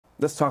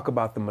Let's talk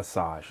about the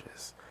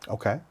massages.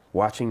 Okay.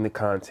 Watching the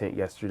content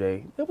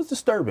yesterday, it was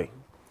disturbing.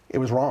 It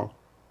was wrong.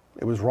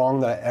 It was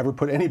wrong that I ever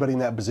put anybody in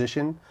that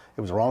position.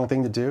 It was the wrong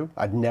thing to do.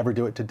 I'd never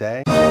do it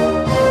today.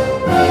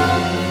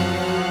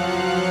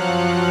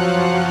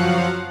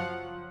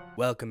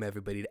 Welcome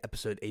everybody to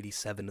episode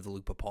 87 of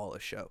the Pipala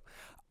show.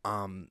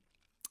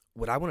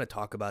 What I want to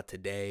talk about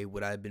today,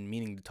 what I've been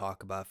meaning to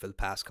talk about for the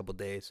past couple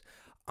days,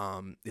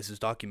 is this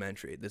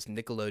documentary, this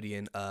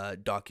Nickelodeon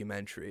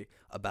documentary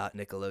about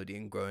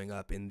Nickelodeon growing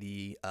up in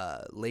the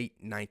late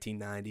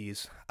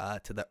 1990s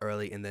to the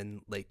early and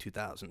then late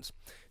 2000s.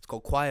 It's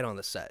called Quiet on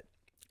the Set.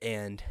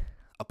 And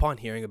upon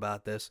hearing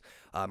about this,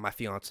 my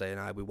fiance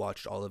and I, we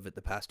watched all of it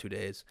the past 2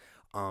 days.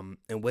 And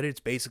what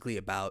it's basically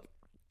about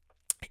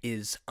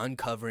is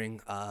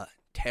uncovering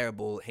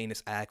terrible,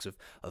 heinous acts of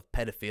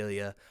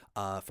pedophilia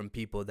from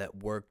people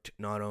that worked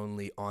not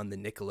only on the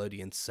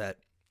Nickelodeon set,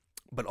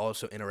 but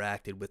also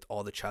interacted with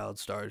all the child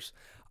stars,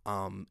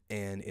 and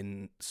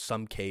in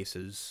some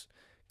cases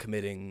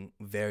committing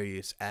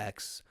various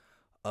acts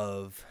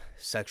of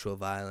sexual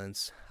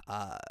violence,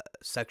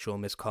 sexual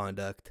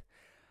misconduct,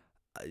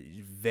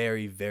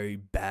 very, very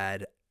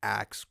bad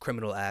acts,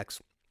 criminal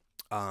acts.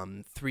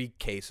 3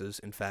 cases,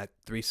 in fact,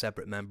 3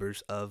 separate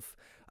members of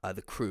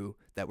the crew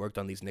that worked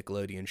on these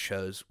Nickelodeon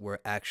shows were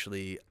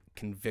actually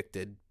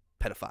convicted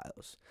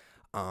pedophiles.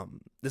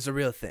 This is a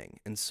real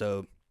thing, and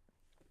so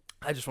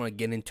I just want to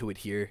get into it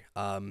here.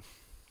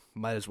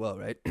 Might as well,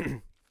 right?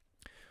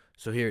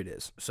 So here it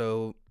is.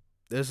 So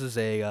this is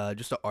a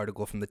just an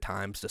article from the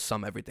Times to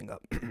sum everything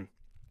up.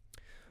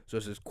 So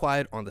this is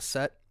Quiet on the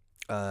Set,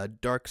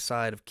 Dark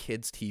Side of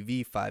Kids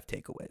TV, 5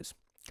 takeaways.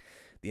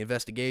 The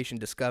investigation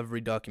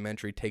Discovery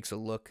documentary takes a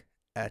look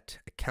at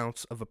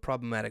accounts of a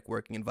problematic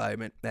working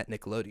environment at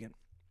Nickelodeon.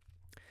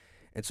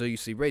 And so you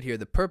see right here,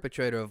 the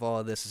perpetrator of all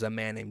of this is a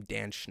man named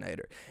Dan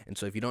Schneider. And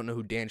so if you don't know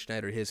who Dan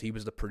Schneider is, he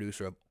was the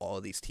producer of all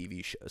of these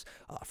TV shows,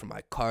 from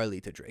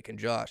iCarly to Drake and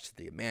Josh to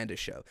the Amanda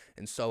Show,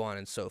 and so on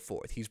and so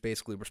forth. He's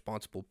basically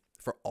responsible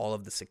for all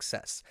of the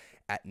success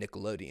at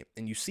Nickelodeon.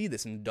 And you see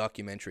this in the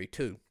documentary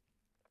too.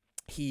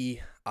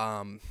 He,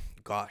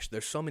 gosh,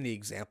 there's so many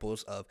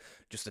examples of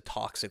just a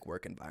toxic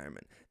work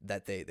environment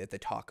that they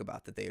talk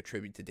about, that they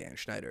attribute to Dan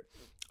Schneider.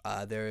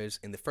 There is,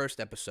 in the first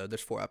episode,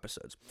 there's 4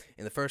 episodes.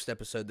 In the first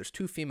episode, there's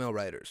 2 female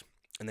writers,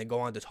 and they go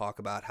on to talk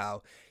about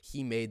how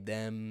he made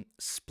them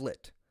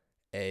split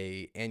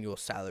a annual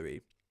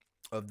salary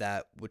of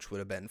that which would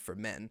have been for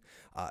men.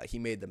 He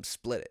made them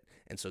split it,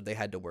 and so they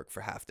had to work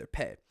for half their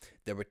pay.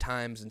 There were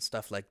times and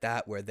stuff like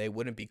that where they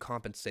wouldn't be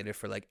compensated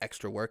for like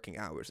extra working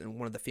hours, and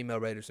one of the female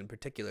writers in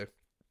particular,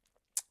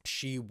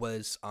 she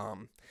was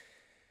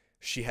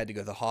she had to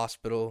go to the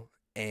hospital,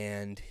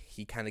 and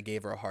he kind of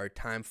gave her a hard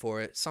time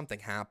for it. Something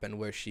happened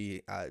where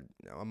she a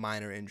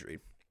minor injury.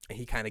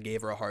 He kind of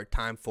gave her a hard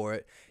time for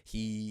it.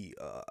 He,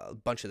 a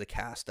bunch of the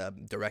cast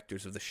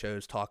directors of the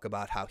shows talk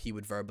about how he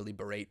would verbally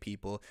berate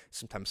people,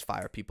 sometimes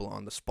fire people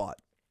on the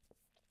spot.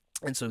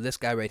 And so this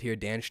guy right here,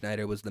 Dan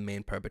Schneider, was the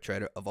main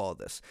perpetrator of all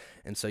this.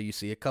 And so you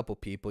see a couple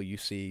people. You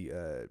see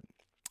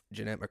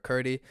Jennette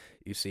McCurdy.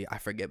 You see, I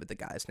forget what the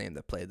guy's name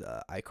that played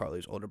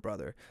iCarly's older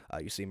brother.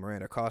 You see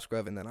Miranda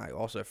Cosgrove, and then I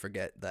also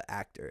forget the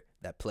actor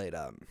that played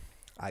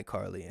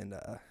iCarly and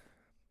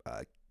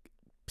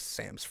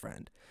Sam's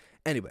friend.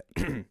 Anyway,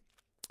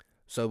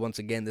 so once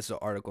again, this is an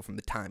article from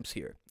the Times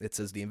here. It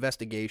says, the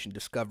investigation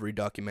Discovery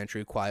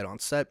documentary Quiet on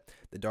Set,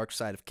 The Dark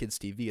Side of Kids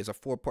TV is a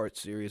 4-part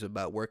series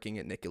about working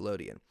at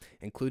Nickelodeon,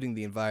 including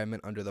the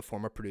environment under the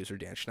former producer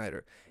Dan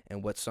Schneider,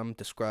 and what some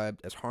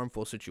described as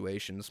harmful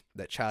situations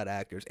that child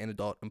actors and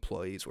adult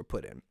employees were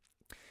put in.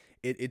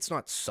 It's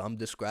not some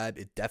described,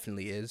 it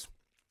definitely is.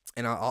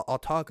 And I'll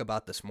talk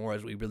about this more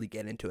as we really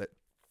get into it.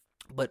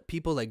 But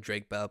people like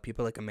Drake Bell,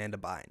 people like Amanda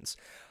Bynes,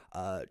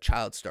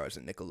 child stars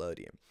at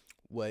Nickelodeon.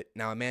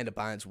 Now Amanda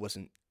Bynes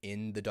wasn't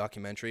in the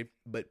documentary,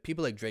 but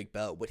people like Drake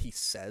Bell, what he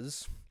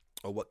says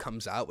or what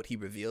comes out, what he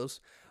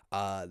reveals,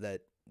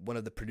 that one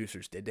of the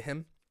producers did to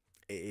him,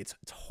 it's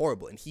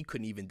horrible, and he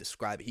couldn't even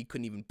describe it. He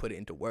couldn't even put it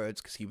into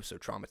words because he was so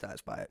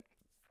traumatized by it.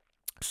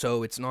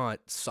 So it's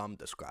not some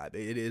describe.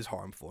 It is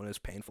harmful and it's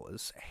painful.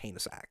 It's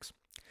heinous acts.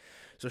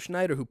 So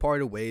Schneider, who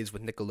parted ways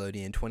with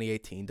Nickelodeon in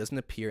 2018, doesn't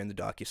appear in the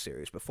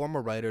docuseries, but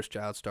former writers,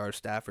 child stars,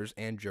 staffers,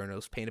 and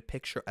journalists paint a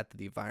picture at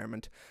the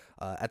environment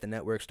at the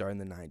network starting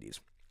in the 90s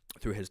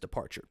through his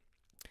departure.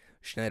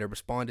 Schneider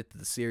responded to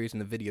the series in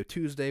the video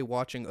Tuesday.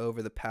 Watching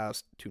over the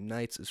past 2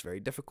 nights is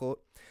very difficult.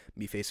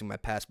 Me facing my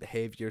past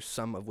behaviors,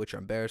 some of which are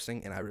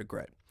embarrassing, and I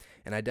regret.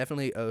 And I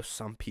definitely owe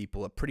some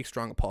people a pretty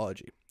strong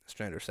apology,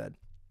 Schneider said.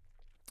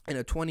 In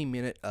a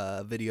 20-minute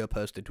video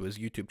posted to his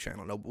YouTube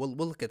channel. Now, we'll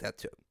look at that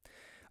too.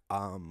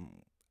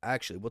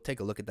 Actually, we'll take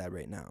a look at that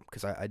right now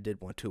because I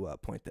did want to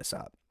point this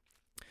out.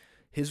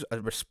 His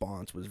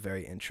response was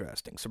very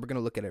interesting, so we're gonna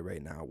look at it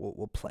right now.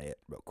 We'll play it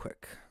real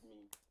quick.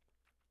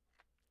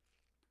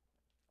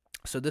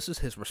 So this is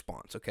his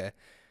response, okay?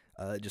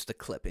 Just a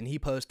clip, and he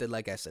posted,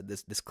 like I said,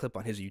 this clip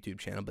on his YouTube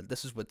channel, but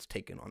this is what's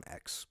taken on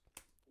X.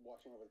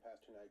 Watching over the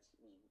past 2 nights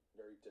was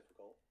very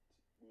difficult.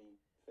 Me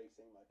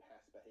facing my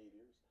past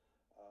behaviors,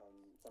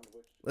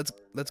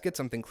 Let's get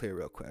something clear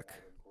real quick.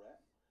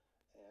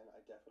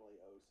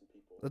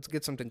 Let's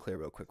get something clear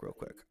real quick.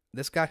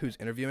 This guy who's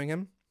interviewing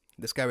him,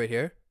 this guy right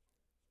here,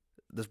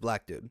 this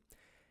black dude,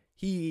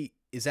 he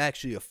is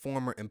actually a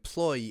former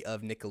employee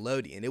of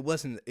Nickelodeon. It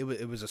was a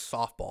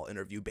softball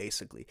interview,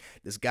 basically.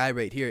 This guy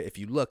right here, if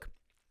you look,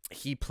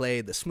 he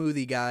played the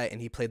smoothie guy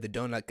and he played the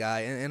donut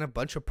guy and a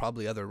bunch of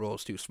probably other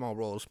roles too, small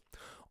roles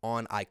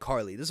on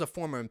iCarly. This is a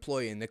former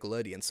employee in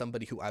Nickelodeon,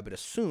 somebody who I would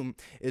assume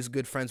is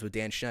good friends with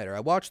Dan Schneider. I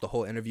watched the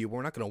whole interview.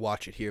 We're not going to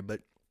watch it here,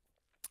 but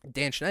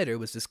Dan Schneider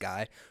was this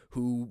guy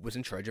who was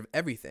in charge of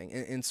everything.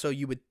 And so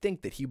you would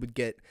think that he would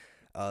get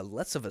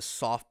less of a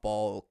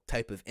softball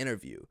type of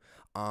interview.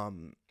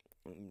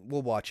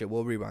 We'll watch it.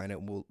 We'll rewind it.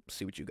 And we'll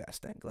see what you guys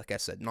think. Like I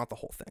said, not the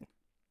whole thing.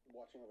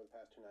 Watching over the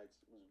past 2 nights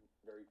was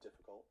very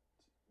difficult.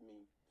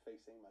 Me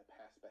facing my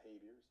past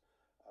behaviors,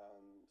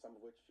 some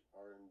of which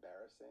are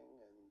embarrassing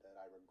and that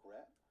I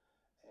regret.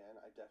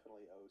 And I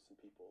definitely owe some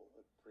people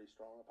a pretty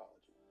strong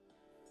apology.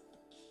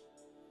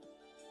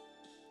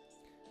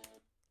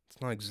 It's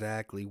not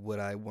exactly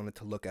what I wanted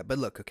to look at, but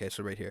look, okay,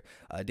 so right here,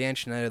 Dan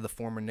Schneider, the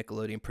former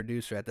Nickelodeon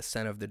producer at the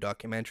center of the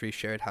documentary,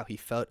 shared how he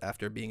felt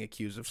after being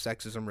accused of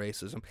sexism,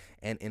 racism,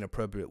 and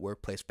inappropriate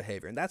workplace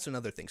behavior. And that's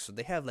another thing. So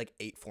they have like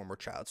 8 former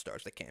child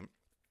stars that came.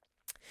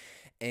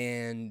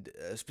 And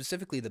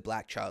specifically the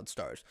black child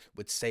stars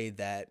would say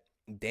that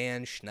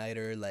Dan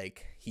Schneider,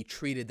 like, he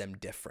treated them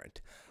different.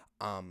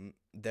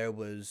 There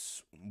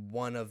was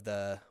one of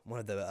the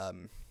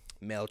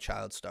male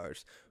child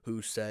stars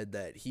who said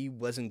that he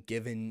wasn't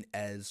given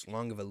as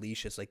long of a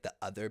leash as like the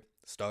other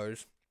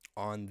stars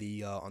on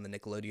the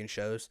Nickelodeon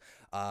shows.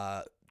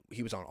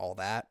 He was on All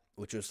That,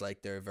 which was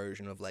like their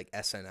version of like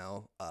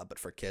SNL, but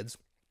for kids.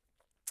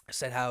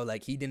 Said how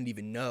like he didn't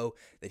even know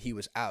that he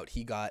was out.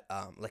 He got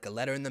like a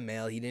letter in the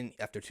mail. He didn't,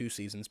 after 2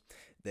 seasons,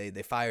 they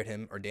fired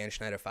him, or Dan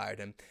Schneider fired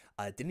him.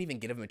 Didn't even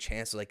give him a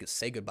chance to like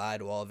say goodbye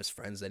to all of his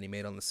friends that he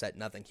made on the set.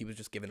 Nothing. He was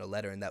just given a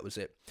letter and that was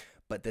it.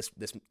 But this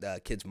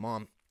kid's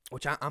mom,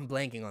 which I'm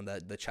blanking on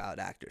the child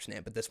actor's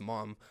name, but this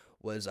mom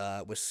was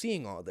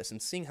seeing all this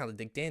and seeing how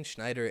like Dan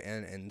Schneider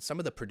and some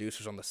of the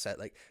producers on the set,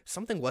 like,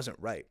 something wasn't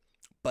right.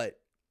 But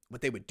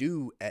what they would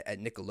do at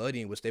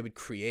Nickelodeon was they would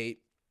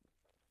create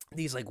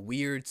these like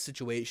weird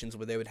situations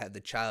where they would have the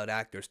child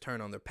actors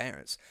turn on their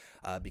parents,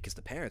 because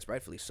the parents,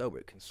 rightfully so,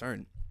 were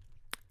concerned,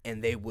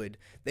 and they would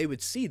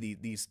see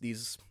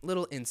these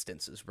little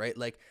instances, right?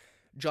 Like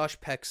Josh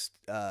Peck's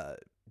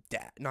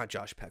dad, not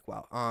Josh Peck,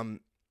 wow,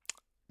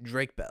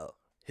 Drake Bell.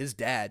 His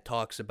dad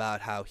talks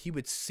about how he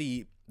would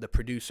see the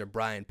producer,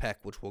 Brian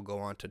Peck, which we'll go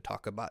on to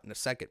talk about in a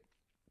second,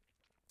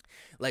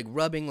 like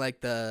rubbing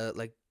like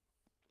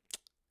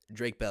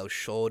Drake Bell's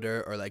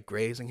shoulder or like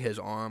grazing his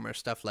arm or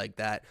stuff like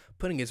that,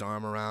 putting his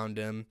arm around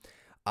him.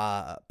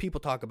 People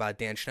talk about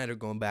Dan Schneider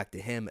going back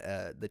to him,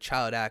 the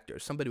child actor.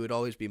 Somebody would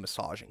always be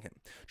massaging him.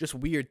 Just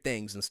weird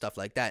things and stuff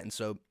like that. And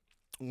so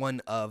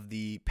one of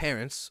the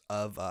parents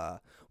of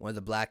one of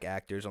the black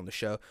actors on the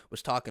show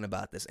was talking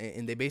about this,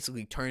 and they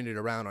basically turned it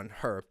around on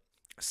her,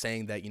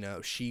 saying that, you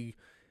know, she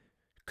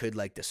could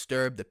like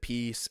disturb the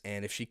peace,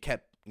 and if she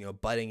kept, you know,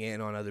 butting in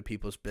on other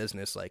people's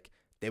business, like,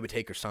 they would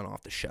take her son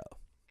off the show.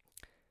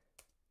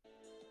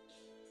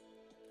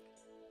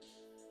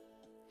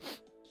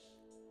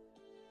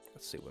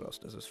 Let's see, what else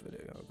does this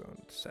video go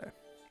on to say?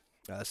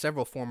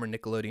 Several former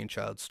Nickelodeon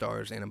child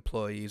stars and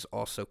employees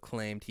also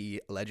claimed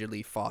he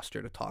allegedly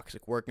fostered a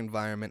toxic work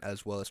environment,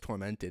 as well as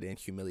tormented and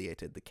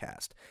humiliated the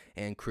cast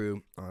and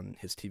crew on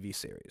his TV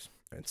series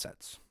and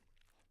sets.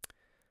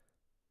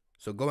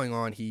 So going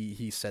on,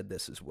 he said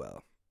this as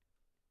well.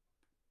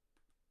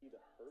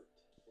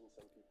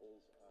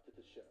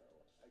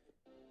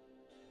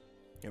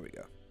 Here we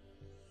go.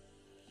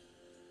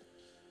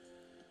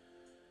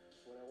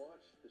 When I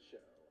watched the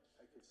show,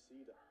 I could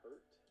see the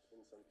hurt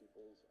in some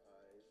people's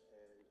eyes,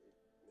 and it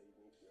made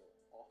me feel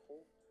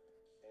awful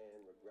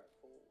and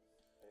regretful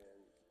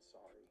and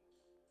sorry.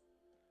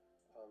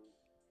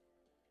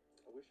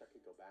 I wish I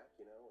could go back,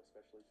 you know,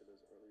 especially to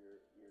those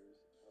earlier years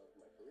of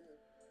my career.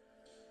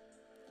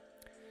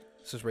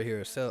 This is right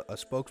here. A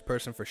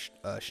spokesperson for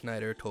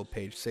Schneider told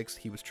Page 6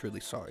 he was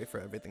truly sorry for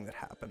everything that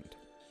happened.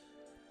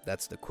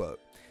 That's the quote.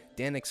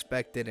 Dan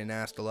expected and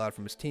asked a lot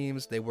from his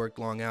teams. They worked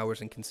long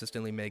hours and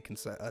consistently made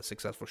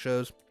successful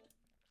shows.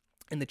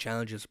 In the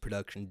challenges of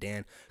production,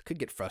 Dan could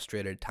get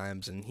frustrated at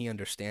times, and he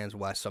understands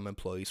why some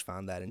employees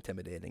found that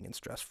intimidating and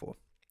stressful.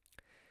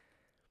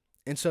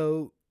 And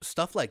so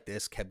stuff like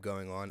this kept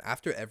going on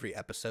after every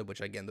episode,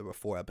 which again, there were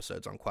 4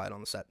 episodes on Quiet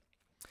on the Set.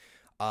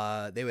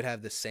 They would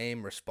have the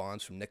same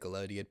response from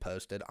Nickelodeon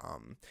posted.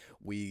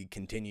 We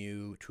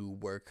continue to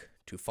work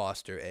to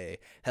foster a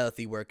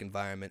healthy work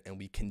environment, and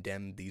we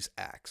condemn these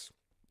acts.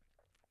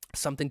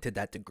 Something to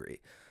that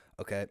degree.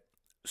 Okay,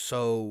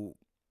 so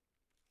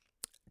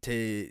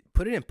to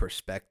put it in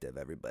perspective,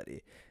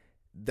 everybody,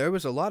 there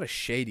was a lot of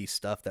shady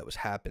stuff that was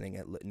happening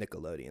at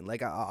Nickelodeon.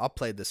 Like, I'll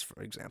play this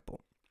for example.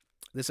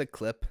 This is a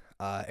clip,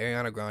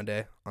 Ariana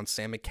Grande on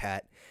Sam and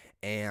Cat,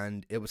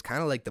 and it was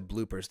kind of like the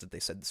bloopers that they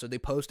said. So they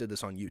posted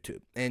this on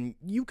YouTube, and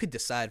you could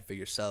decide for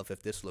yourself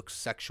if this looks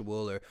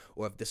sexual or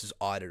if this is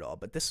odd at all.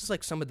 But this is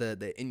like some of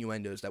the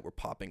innuendos that were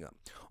popping up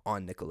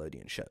on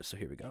Nickelodeon shows. So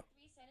here we go.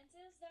 3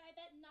 sentences that I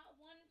bet not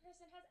one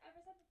person has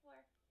ever said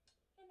before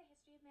in the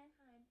history of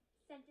mankind.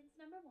 Sentence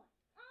number 1.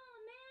 Oh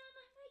man,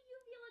 that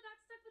uvula got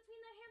stuck between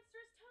that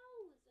hamster's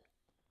toes.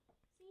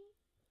 See?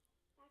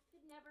 That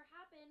could never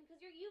happen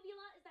because your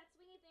uvula is that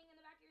swingy thing in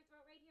the back of your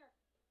throat right here.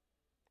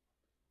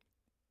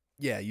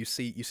 Yeah, you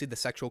see the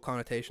sexual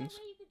connotations.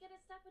 No way you could get it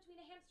stuck between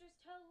a hamster's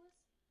toes.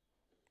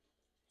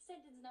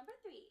 Sentence number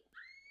 3.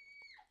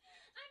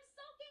 I'm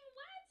soaking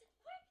wet.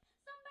 Quick,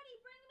 somebody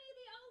bring me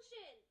the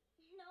ocean.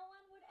 No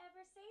one would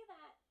ever say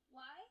that.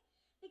 Why?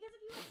 Because if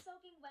you were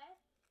soaking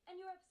wet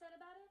and you were upset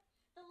about it,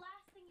 the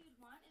last thing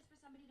you'd want is for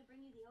somebody to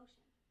bring you the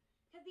ocean.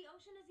 Because the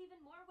ocean is even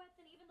more wet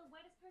than even the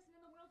wettest person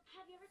in the world.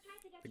 Have you ever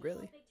tried to get your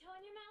Really? big toe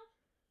in your mouth?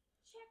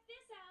 Check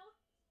this out.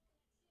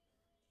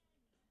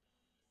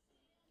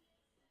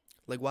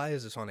 Like, why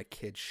is this on a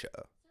kid's show?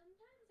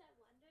 Sometimes I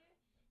wonder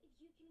if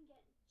you can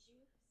get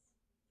juice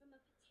from a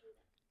potato.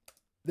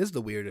 This is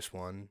the weirdest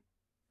one.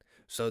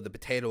 So the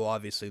potato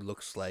obviously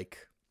looks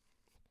like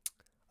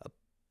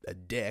a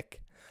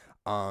dick,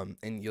 and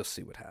you'll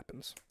see what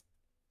happens.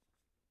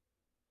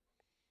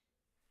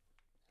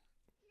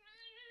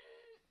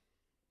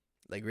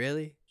 Like,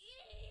 really?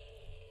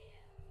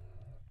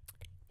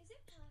 Is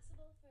it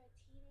possible for a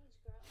teenage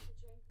girl to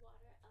drink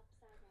water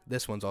upside down?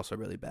 This one's also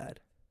really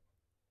bad.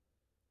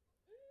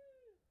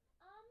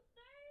 I'm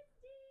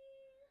thirsty.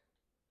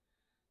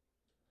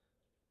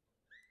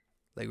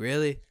 Like,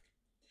 really?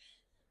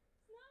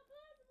 Not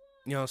possible.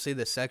 You know, see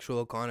the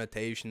sexual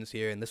connotations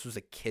here, and this was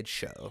a kid's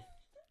show.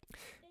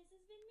 This has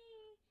been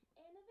me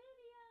in a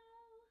video.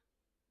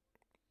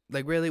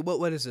 Like, really?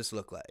 What does this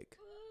look like?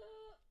 Come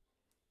on.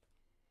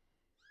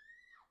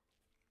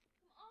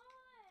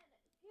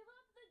 Give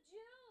up the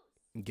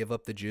juice. Give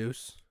up the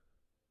juice?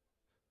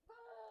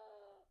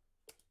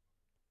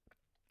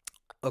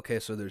 Okay,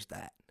 so there's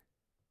that.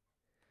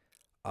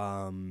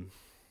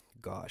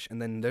 Gosh,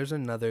 and then there's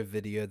another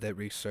video that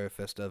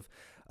resurfaced of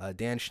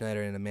Dan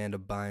Schneider and Amanda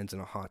Bynes in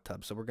a hot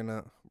tub. So we're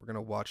gonna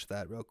watch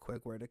that real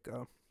quick. Where'd it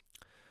go?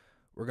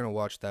 We're gonna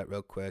watch that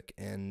real quick,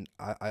 and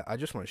I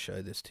just want to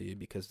show this to you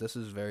because this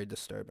is very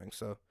disturbing.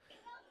 So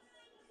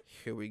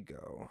here we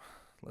go.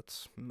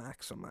 Let's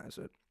maximize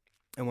it.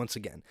 And once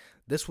again,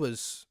 this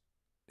was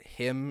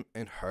him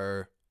and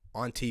her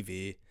on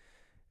TV.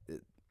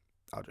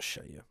 I'll just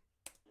show you.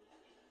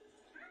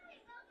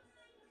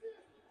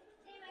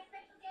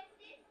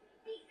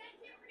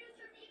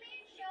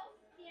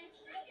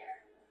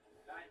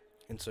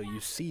 And so you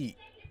see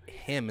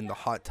him in the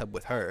hot tub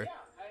with her,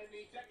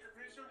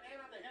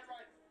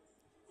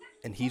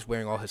 and he's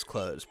wearing all his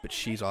clothes, but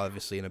she's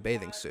obviously in a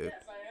bathing suit.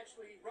 I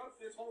actually wrote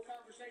this whole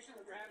conversation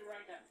that we're having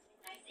right now.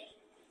 I see.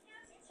 Now,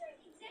 since you're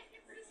the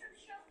executive producer of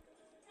the show,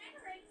 can I have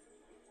a ring?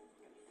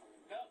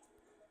 No.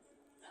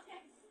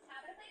 Okay. How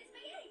about a plate of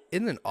spaghetti?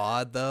 Isn't it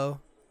odd, though?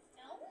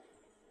 No?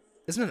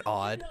 Isn't it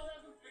odd?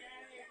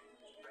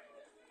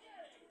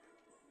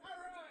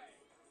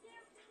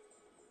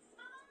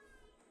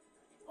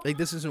 Like,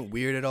 this isn't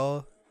weird at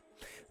all.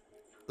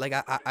 Like,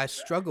 I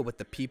struggle with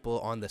the people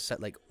on the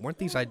set. Like, weren't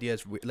these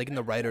ideas, like, in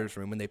the writer's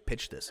room when they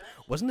pitched this?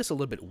 Wasn't this a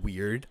little bit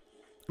weird?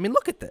 I mean,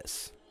 look at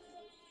this.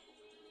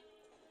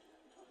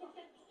 So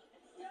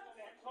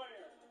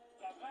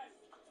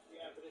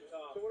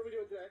what are we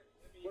doing today?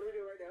 What are we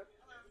doing right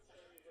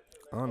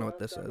now? I don't know what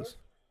this is.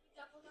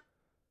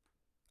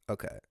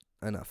 Okay,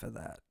 enough of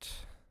that.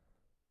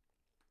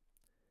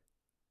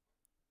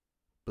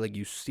 But, like,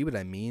 you see what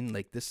I mean?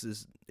 Like,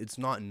 it's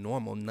not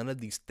normal. None of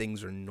these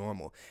things are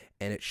normal.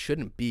 And it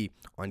shouldn't be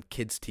on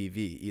kids'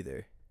 TV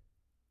either.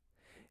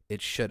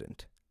 It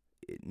shouldn't.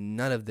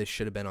 None of this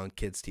should have been on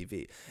kids'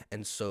 TV.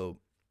 And so,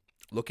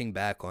 looking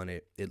back on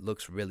it, it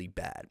looks really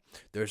bad.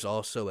 There's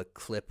also a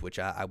clip, which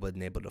I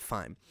wasn't able to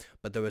find.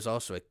 But there was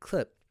also a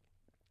clip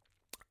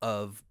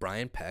of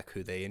Brian Peck,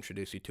 who they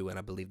introduced you to in,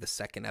 I believe, the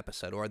second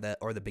episode, or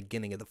the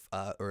beginning of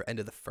the, or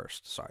end of the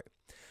first, sorry.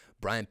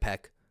 Brian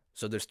Peck.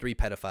 So there's 3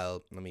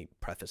 pedophile, let me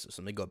preface this,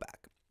 let me go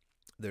back.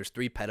 There's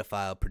 3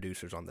 pedophile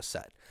producers on the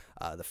set.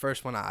 The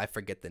first one, I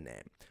forget the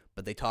name,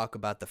 but they talk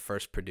about the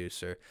first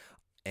producer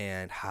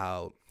and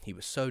how he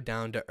was so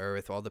down to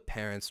earth, all the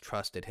parents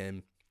trusted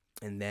him,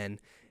 and then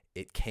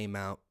it came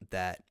out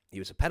that he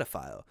was a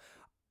pedophile.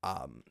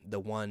 The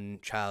one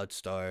child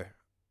star,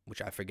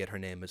 which I forget her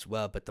name as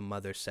well, but the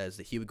mother says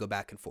that he would go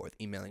back and forth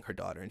emailing her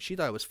daughter, and she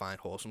thought it was fine,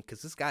 wholesome,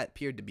 because this guy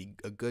appeared to be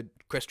a good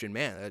Christian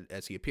man,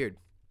 as he appeared.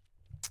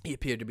 He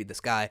appeared to be this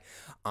guy.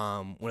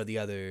 One of the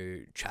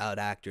other child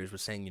actors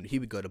was saying, he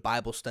would go to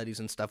Bible studies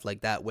and stuff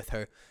like that with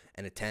her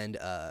and attend,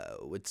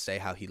 would say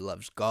how he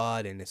loves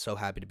God and is so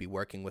happy to be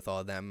working with all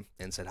of them,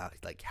 and said how,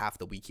 like, half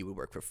the week he would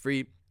work for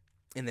free.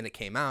 And then it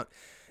came out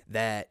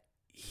that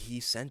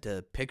he sent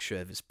a picture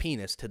of his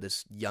penis to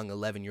this young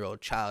 11-year-old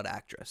child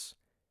actress.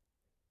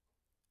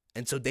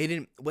 And so they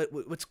didn't.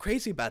 What's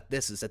crazy about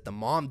this is that the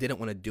mom didn't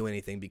want to do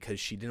anything because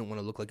she didn't want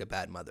to look like a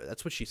bad mother.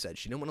 That's what she said.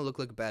 She didn't want to look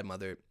like a bad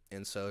mother,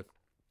 and so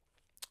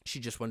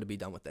she just wanted to be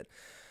done with it.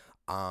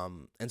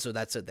 And so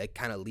that's it. They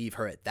kind of leave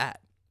her at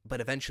that.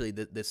 But eventually,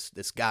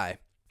 this guy,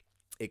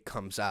 it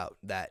comes out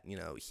that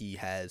he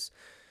has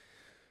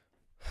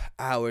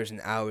hours and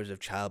hours of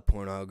child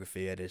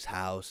pornography at his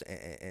house,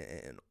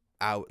 and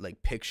out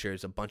like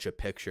pictures, a bunch of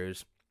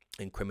pictures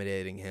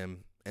incriminating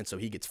him, and so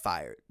he gets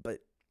fired.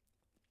 But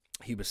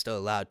he was still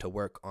allowed to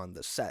work on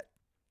the set.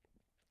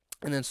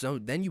 And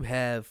then you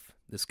have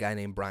this guy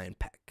named Brian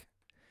Peck.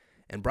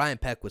 And Brian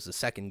Peck was the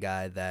second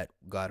guy that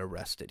got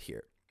arrested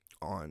here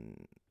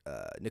on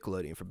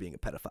Nickelodeon for being a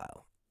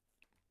pedophile.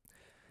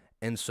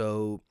 And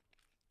so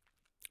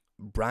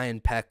Brian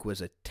Peck was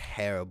a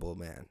terrible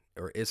man,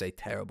 or is a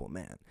terrible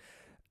man.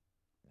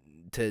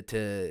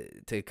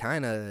 To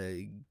kind of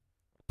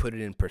put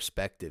it in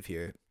perspective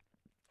here,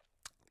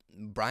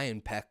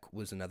 Brian Peck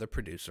was another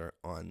producer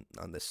on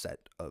the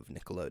set of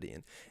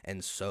Nickelodeon.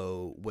 And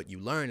so what you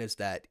learn is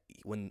that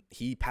when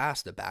he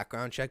passed the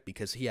background check,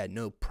 because he had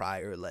no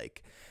prior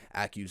like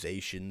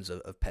accusations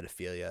of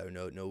pedophilia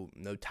or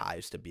no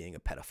ties to being a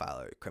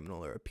pedophile or a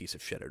criminal or a piece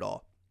of shit at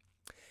all.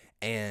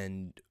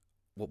 And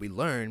what we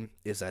learn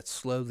is that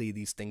slowly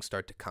these things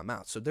start to come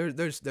out. So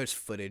there's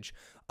footage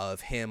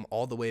of him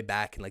all the way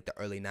back in like the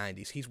early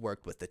 90s. He's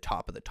worked with the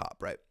top of the top,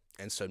 right?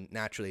 And so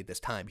naturally at this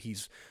time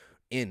he's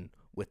in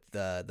with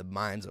the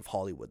minds of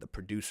Hollywood, the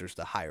producers,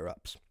 the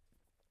higher-ups.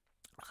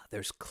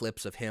 There's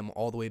clips of him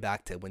all the way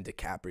back to when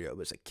DiCaprio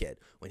was a kid,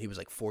 when he was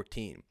like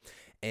 14.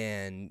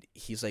 And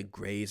he's like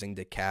grazing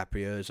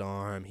DiCaprio's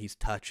arm, he's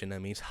touching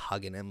him, he's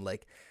hugging him,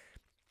 like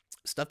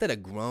stuff that a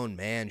grown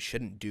man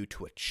shouldn't do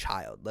to a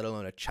child, let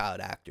alone a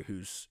child actor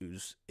who's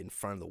in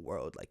front of the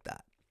world like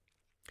that.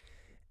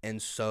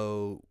 And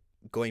so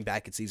going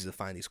back, it's easy to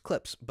find these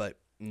clips, but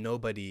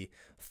nobody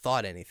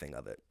thought anything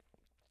of it.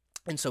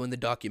 And so in the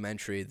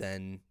documentary,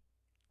 then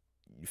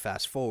you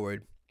fast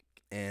forward,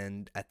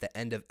 and at the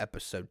end of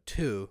episode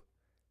 2,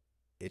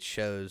 it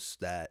shows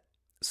that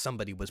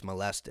somebody was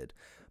molested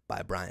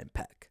by Brian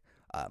Peck.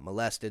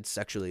 Molested,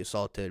 sexually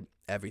assaulted,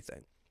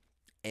 everything.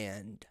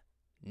 And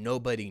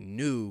nobody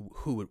knew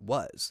who it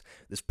was.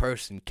 This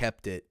person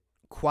kept it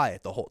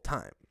quiet the whole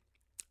time.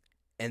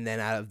 And then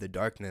out of the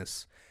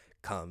darkness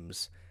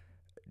comes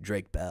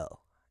Drake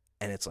Bell.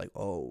 And it's like,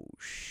 oh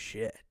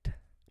shit.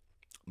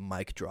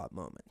 Mic drop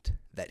moment,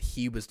 that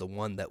he was the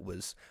one that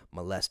was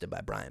molested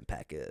by Brian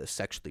Peck,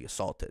 sexually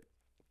assaulted.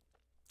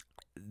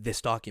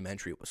 This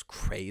documentary was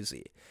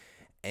crazy.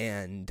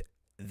 And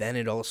then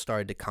it all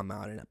started to come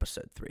out in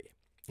episode 3.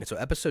 And so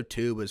episode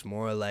 2 was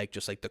more like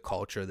just like the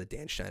culture that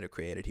Dan Schneider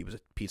created. He was a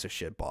piece of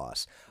shit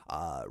boss,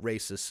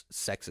 racist,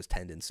 sexist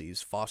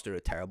tendencies, fostered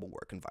a terrible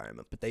work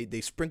environment. But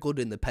they sprinkled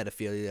in the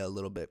pedophilia a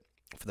little bit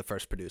for the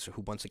first producer,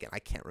 who once again, I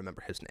can't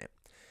remember his name.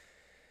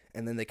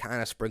 And then they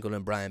kind of sprinkled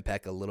in Brian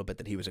Peck a little bit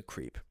that he was a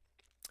creep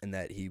and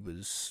that he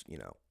was,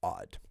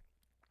 odd.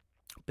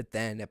 But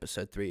then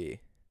episode 3,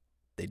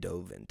 they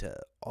dove into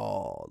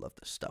all of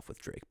the stuff with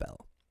Drake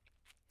Bell.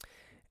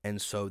 And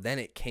so then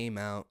it came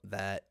out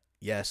that,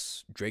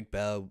 yes, Drake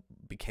Bell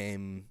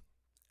became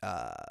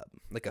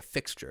like a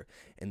fixture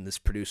in this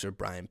producer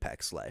Brian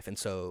Peck's life. And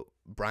so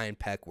Brian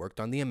Peck worked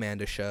on The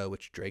Amanda Show,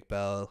 which Drake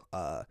Bell,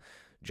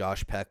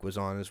 Josh Peck was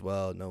on as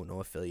well. No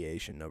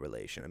affiliation, no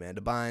relation. Amanda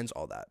Bynes,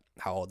 all that.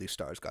 How all these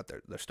stars got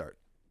their start.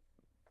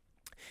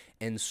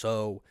 And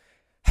so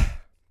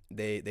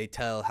they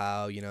tell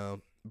how,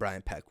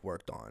 Brian Peck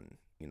worked on,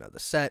 the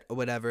set or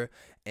whatever,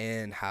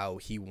 and how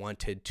he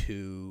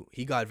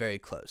got very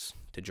close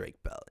to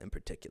Drake Bell in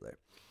particular.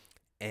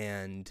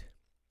 And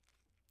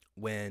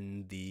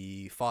when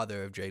the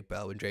father of Drake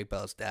Bell, when Drake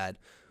Bell's dad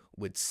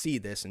would see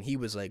this, and he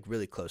was like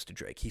really close to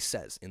Drake. He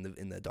says in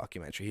the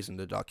documentary,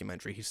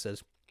 he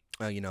says,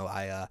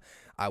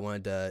 I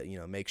wanted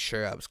to, make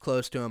sure I was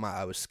close to him.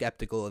 I was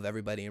skeptical of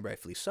everybody, and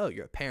rightfully so.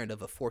 You're a parent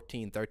of a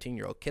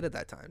 13-year-old kid at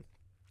that time.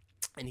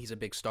 And he's a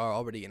big star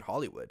already in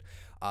Hollywood,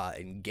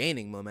 and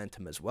gaining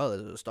momentum as well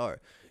as a star.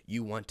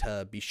 You want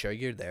to be sure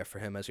you're there for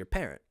him as your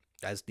parent,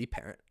 as the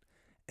parent.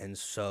 And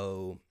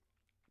so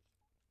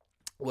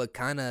what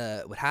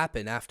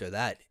happened after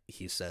that,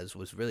 he says,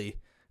 it's really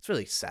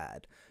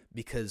sad,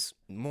 because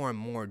more and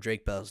more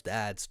Drake Bell's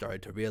dad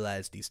started to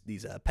realize these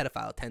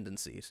pedophile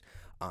tendencies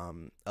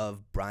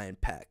of Brian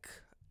Peck.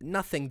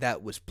 Nothing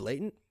that was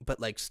blatant, but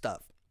like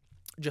stuff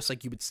just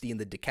like you would see in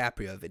the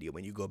DiCaprio video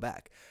when you go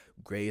back,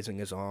 grazing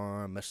his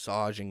arm,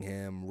 massaging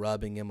him,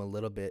 rubbing him a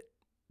little bit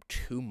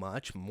too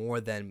much,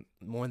 more than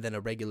a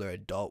regular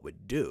adult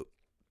would do.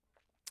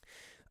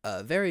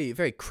 Very,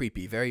 very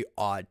creepy, very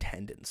odd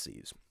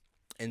tendencies.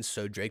 And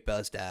so Drake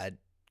Bell's dad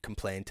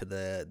complained to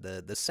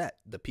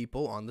the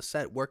people on the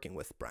set working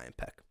with Brian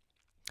Peck.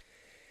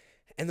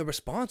 And the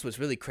response was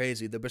really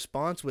crazy. The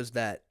response was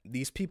that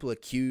these people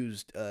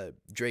accused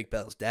Drake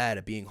Bell's dad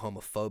of being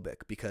homophobic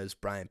because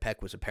Brian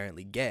Peck was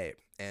apparently gay.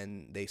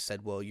 And they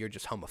said, well, you're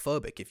just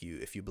homophobic if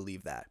you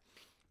believe that.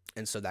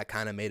 And so that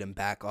kind of made him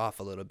back off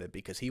a little bit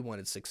because he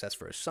wanted success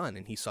for his son,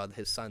 and he saw that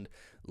his son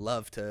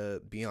loved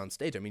to be on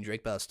stage. I mean,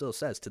 Drake Bell still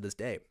says to this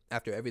day,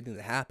 after everything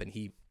that happened,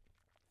 he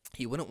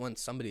wouldn't want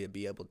somebody to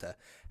be able to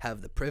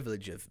have the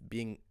privilege of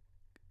being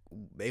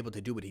able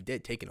to do what he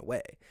did taken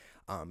away,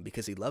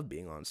 because he loved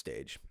being on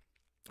stage.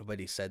 But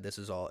he said it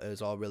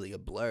was all really a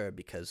blur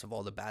because of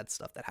all the bad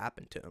stuff that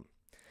happened to him.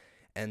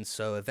 And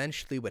so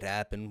eventually what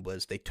happened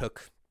was they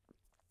took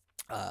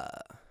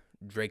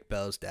Drake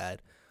Bell's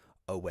dad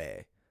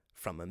away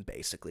from him.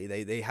 Basically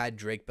they had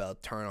Drake Bell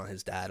turn on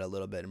his dad a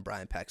little bit, and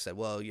Brian Peck said,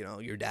 well, you know,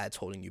 your dad's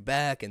holding you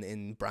back,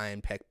 and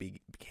Brian Peck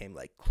became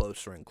like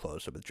closer and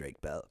closer with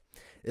Drake Bell.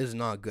 It is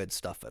not good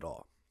stuff at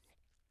all.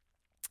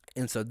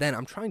 And so then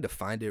I'm trying to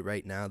find it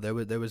right now. There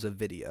was a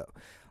video,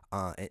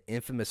 an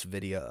infamous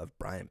video of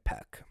Brian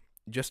Peck,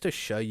 just to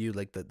show you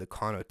like the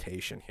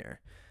connotation here.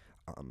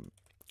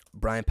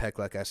 Brian Peck,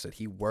 like I said,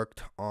 he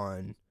worked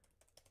on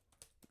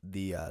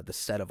the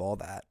set of All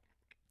That,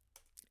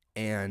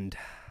 and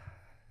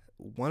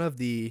one of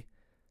the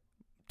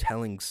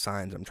telling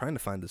signs, I'm trying to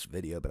find this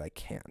video, but I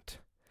can't.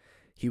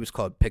 He was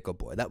called Pickle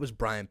Boy. That was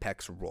Brian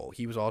Peck's role.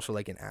 He was also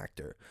like an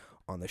actor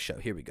on the show.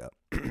 Here we go.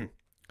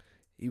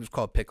 He was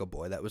called Pickle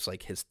Boy. That was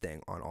like his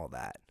thing on All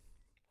That.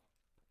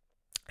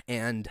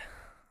 And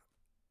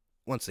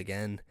once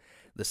again,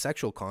 the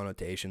sexual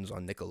connotations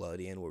on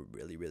Nickelodeon were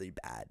really, really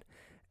bad.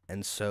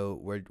 And so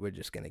we're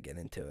just going to get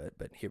into it.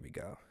 But here we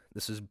go.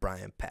 This is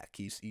Brian Peck.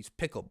 He's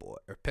Pickle Boy,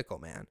 or Pickle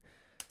Man.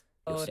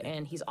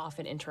 And he's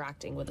often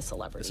interacting with a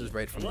celebrity. This is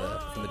right from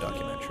the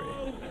documentary.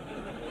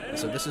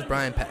 So this is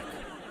Brian Peck.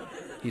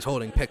 He's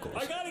holding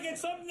pickles.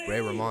 Ray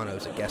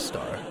Romano's a guest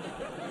star.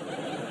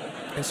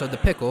 And so the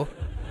pickle,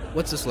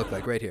 what's this look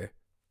like right here?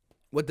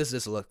 What does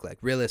this look like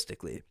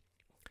realistically?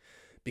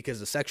 Because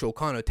the sexual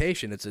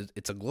connotation, it's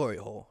a glory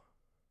hole.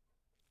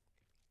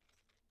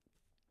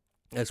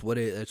 That's what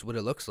it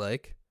looks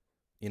like,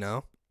 you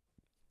know?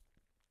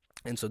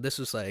 And so this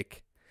is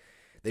like,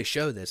 they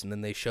show this, and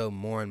then they show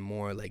more and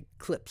more like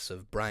clips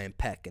of Brian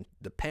Peck and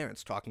the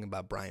parents talking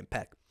about Brian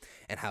Peck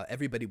and how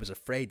everybody was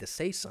afraid to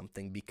say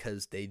something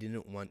because they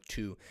didn't want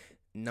to,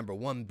 number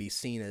one, be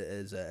seen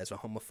as a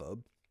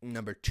homophobe.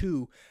 Number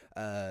two,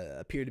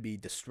 appear to be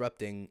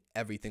disrupting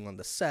everything on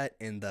the set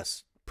and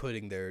thus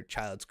putting their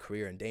child's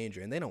career in danger.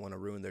 And they don't want to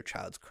ruin their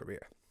child's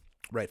career.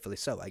 Rightfully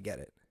so, I get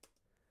it.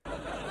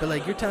 But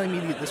like, you're telling me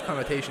this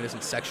connotation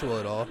isn't sexual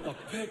at all? A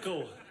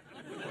pickle.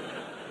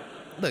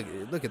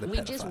 Look at the We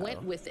pedophile. just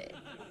went with it.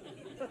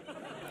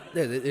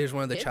 There's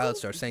one of the Pickle? child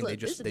stars saying Look, they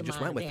this just is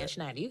the went with Dan it.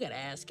 Schneider. You gotta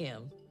ask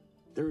him.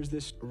 There was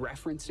this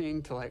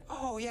referencing to like,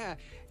 oh yeah,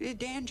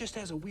 Dan just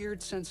has a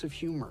weird sense of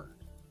humor.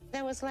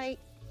 That was like,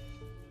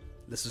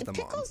 This is the mom.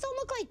 pickles don't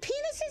look like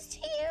penises to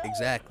you?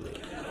 Exactly.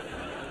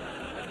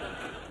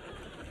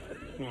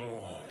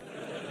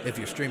 If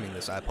you're streaming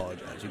this, I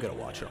apologize. You gotta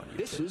watch it on YouTube.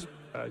 This is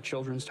a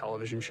children's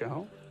television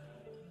show.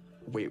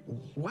 Wait,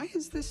 why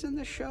is this in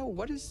the show?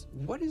 What is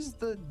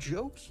the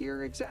joke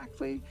here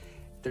exactly?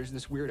 There's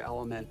this weird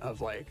element of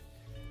like,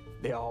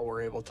 they all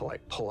were able to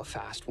like pull a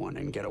fast one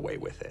and get away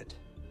with it.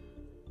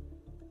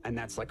 And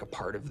that's like a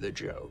part of the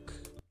joke.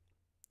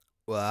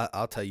 Well,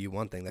 I'll tell you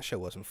one thing. That show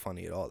wasn't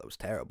funny at all. That was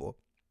terrible.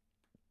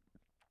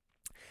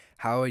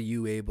 How are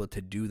you able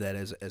to do that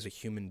as a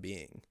human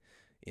being?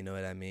 You know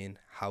what I mean?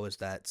 How is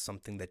that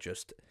something that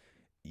just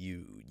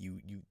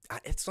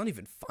it's not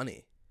even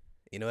funny.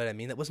 You know what I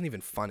mean? That wasn't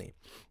even funny.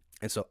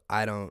 And so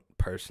I don't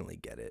personally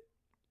get it.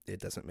 It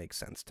doesn't make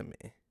sense to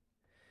me.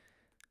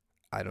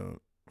 I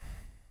don't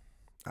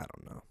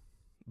know.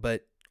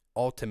 But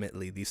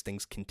ultimately, these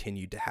things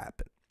continue to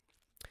happen.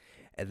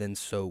 And then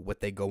so what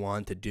they go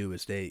on to do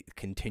is they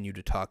continue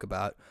to talk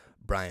about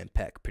Brian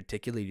Peck,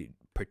 particularly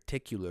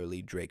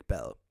Drake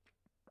Bell.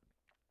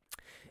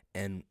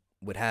 And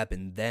what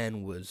happened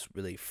then was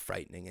really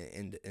frightening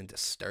and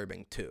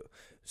disturbing too.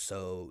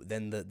 So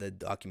then the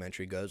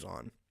documentary goes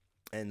on.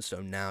 And so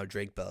now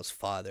Drake Bell's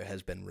father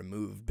has been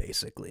removed,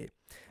 basically.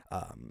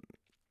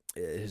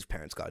 His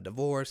parents got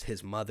divorced.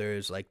 His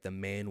mother's like the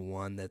main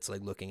one that's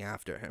like looking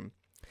after him.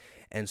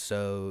 And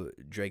so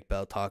Drake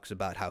Bell talks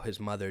about how his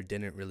mother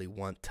didn't really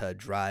want to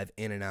drive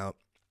in and out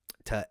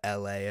to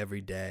LA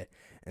every day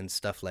and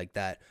stuff like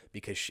that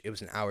because it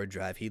was an hour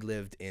drive. He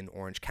lived in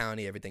Orange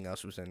County. Everything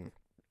else was in,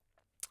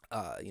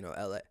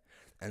 LA.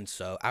 And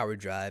so hour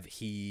drive,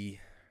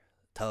 he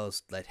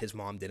tells that his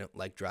mom didn't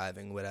like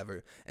driving,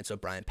 whatever. And so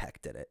Brian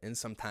Peck did it. And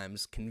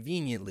sometimes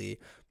conveniently,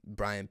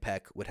 Brian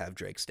Peck would have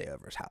Drake stay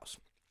over his house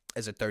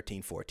as a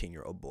 13,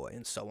 14-year-old boy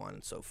and so on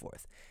and so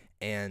forth.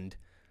 And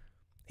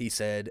he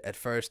said at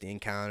first the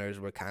encounters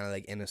were kind of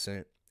like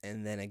innocent,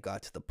 and then it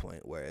got to the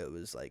point where it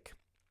was like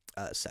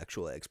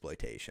sexual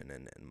exploitation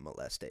and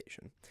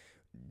molestation.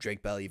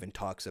 Drake Bell even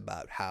talks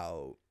about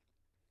how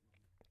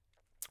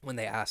when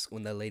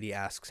the lady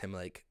asks him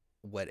like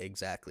what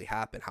exactly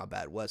happened, how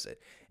bad was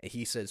it, and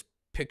he says,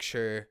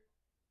 picture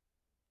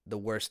the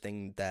worst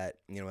thing that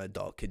an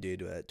adult could do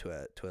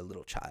to a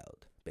little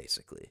child,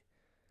 basically.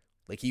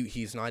 Like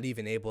he's not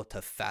even able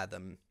to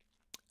fathom.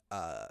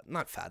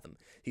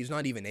 He's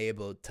not even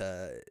able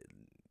to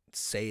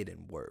say it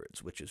in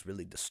words, which is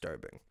really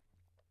disturbing.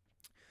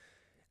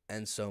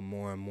 And so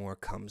more and more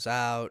comes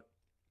out.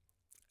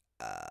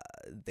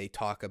 They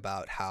talk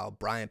about how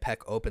Brian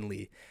Peck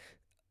openly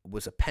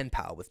was a pen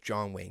pal with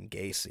John Wayne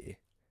Gacy.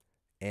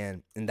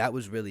 And that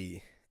was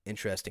really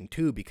interesting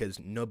too, because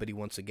nobody,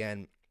 once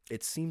again,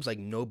 it seems like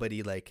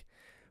nobody like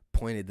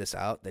pointed this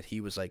out, that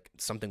he was like,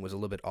 something was a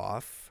little bit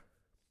off,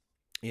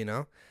 you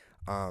know?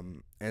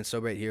 And so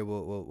right here,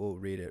 we'll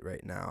read it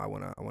right now. I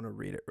wanna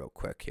read it real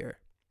quick here.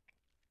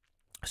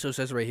 So it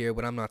says right here,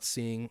 when I'm not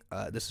seeing,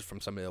 this is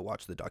from somebody that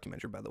watched the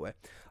documentary, by the way.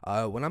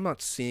 When I'm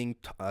not seeing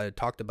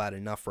talked about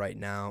enough right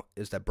now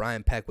is that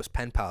Brian Peck was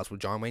pen pals with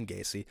John Wayne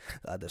Gacy,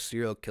 the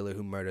serial killer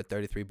who murdered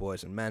 33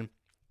 boys and men,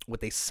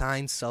 with a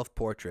signed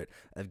self-portrait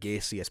of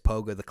Gacy as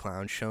Pogo the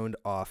Clown shown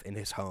off in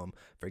his home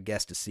for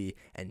guests to see,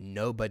 and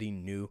nobody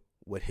knew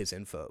what his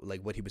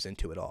what he was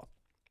into at all.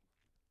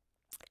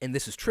 And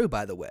this is true,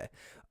 by the way.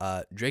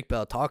 Drake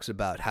Bell talks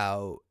about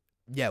how,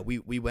 yeah,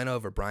 we went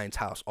over Brian's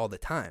house all the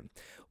time.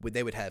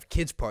 They would have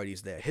kids'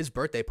 parties there. His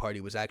birthday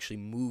party was actually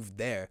moved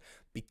there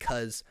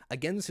because,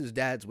 against his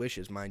dad's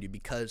wishes, mind you,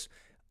 because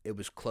it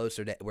was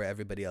closer to where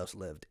everybody else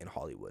lived in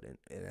Hollywood,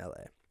 in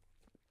LA.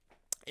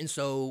 And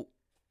so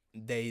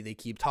they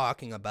keep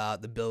talking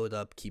about, the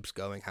build-up keeps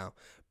going, how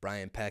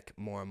Brian Peck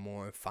more and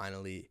more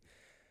finally,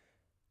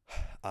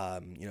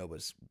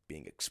 was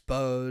being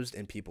exposed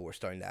and people were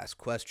starting to ask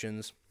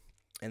questions.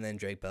 And then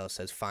Drake Bell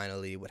says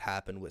finally what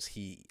happened was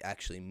he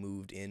actually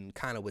moved in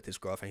kind of with his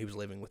girlfriend. He was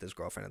living with his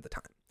girlfriend at the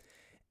time.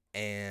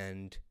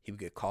 And he would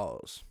get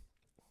calls.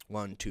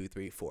 1, 2,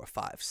 3, 4,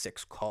 5,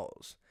 6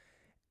 calls.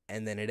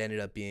 And then it ended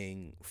up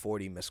being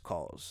 40 missed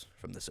calls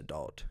from this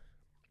adult.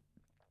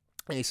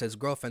 And he says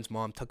girlfriend's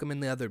mom took him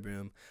in the other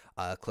room,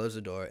 closed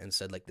the door, and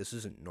said, like, this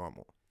isn't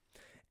normal.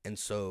 And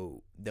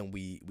so then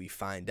we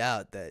find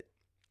out that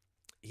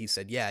he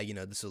said, yeah,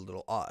 this is a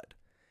little odd.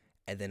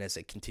 And then as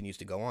it continues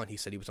to go on, he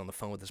said he was on the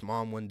phone with his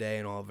mom one day,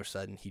 and all of a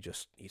sudden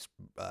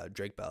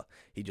Drake Bell,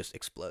 he just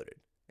exploded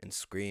and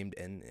screamed,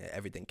 and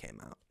everything came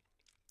out.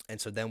 And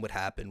so then what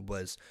happened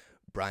was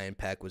Brian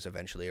Peck was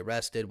eventually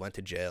arrested, went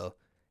to jail,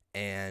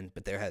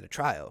 but there had a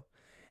trial.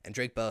 And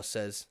Drake Bell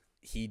says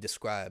he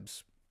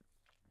describes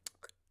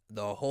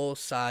the whole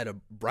side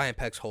of Brian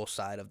Peck's whole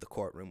side of the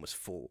courtroom was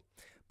full,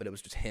 but it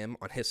was just him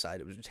on his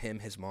side. It was just him,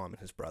 his mom, and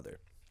his brother.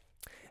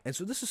 And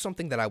so this is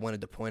something that I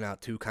wanted to point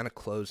out too, kind of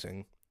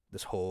closing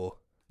this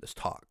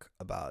talk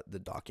about the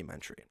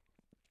documentary.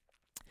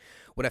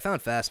 What I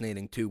found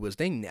fascinating too was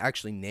they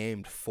actually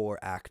named 4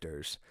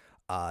 actors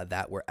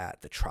that were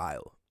at the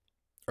trial,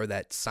 or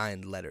that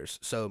signed letters.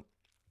 So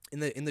in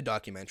the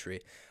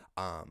documentary,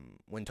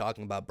 when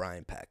talking about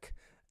Brian Peck,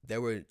 there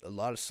were a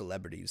lot of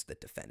celebrities that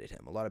defended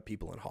him, a lot of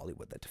people in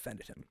Hollywood that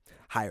defended him,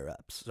 higher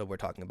ups. So we're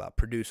talking about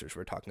producers,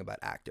 we're talking about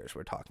actors,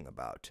 we're talking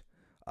about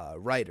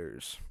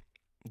writers,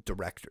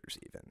 directors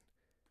even,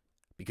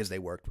 because they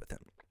worked with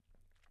him.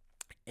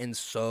 And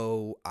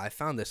so I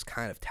found this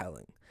kind of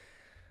telling.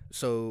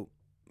 So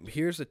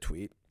here's a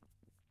tweet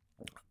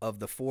of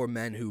the 4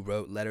 men who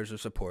wrote letters of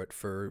support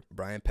for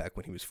Brian Peck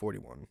when he was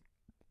 41.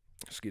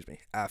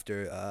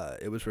 After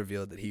it was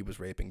revealed that he was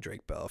raping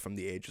Drake Bell from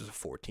the ages of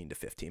 14 to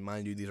 15.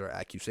 Mind you, these are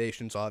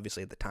accusations,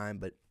 obviously, at the time,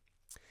 but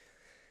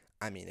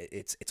I mean,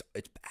 it's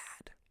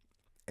bad.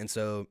 And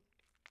so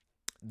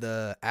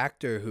the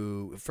actor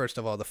who, first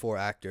of all, the 4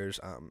 actors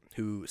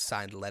who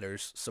signed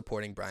letters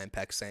supporting Brian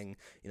Peck, saying,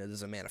 this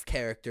is a man of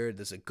character,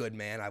 this is a good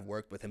man, I've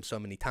worked with him so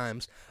many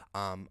times.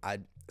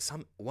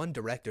 One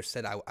director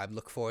said I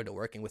look forward to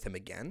working with him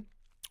again,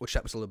 which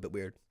that was a little bit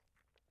weird.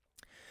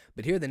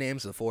 But here are the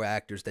names of the 4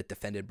 actors that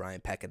defended Brian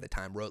Peck at the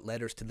time, wrote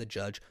letters to the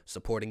judge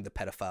supporting the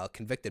pedophile,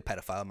 convicted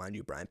pedophile, mind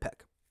you, Brian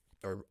Peck,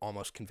 or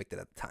almost convicted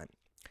at the time.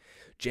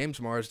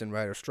 James Marsden,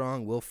 Ryder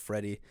Strong, Will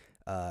Freddy,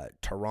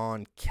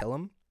 Taron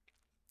Killam.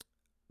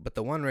 But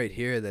the one right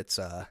here that's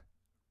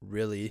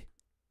really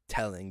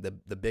telling,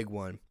 the big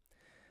one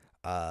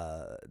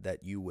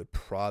that you would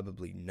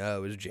probably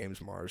know, is James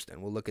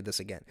Marsden. We'll look at this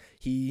again.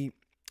 He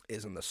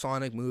is in the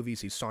Sonic movies.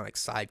 He's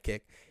Sonic's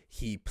sidekick.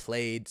 He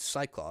played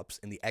Cyclops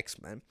in the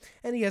X-Men,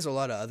 and he has a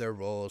lot of other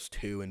roles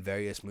too in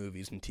various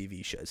movies and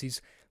TV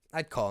shows.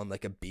 I'd call him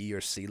like a B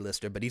or C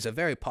lister, but he's a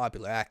very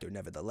popular actor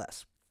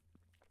nevertheless.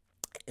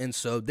 And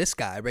so this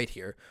guy right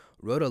here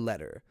wrote a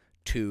letter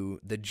to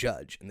the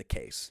judge in the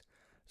case,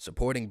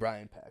 supporting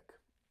Brian Peck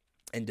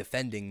and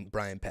defending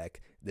Brian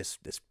Peck, this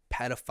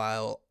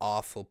pedophile,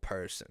 awful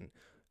person,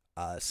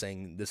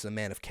 saying this is a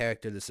man of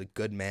character, this is a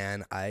good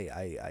man,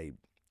 I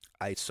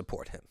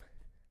support him.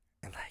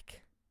 And like,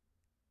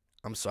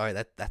 I'm sorry,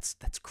 that's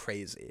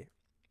crazy.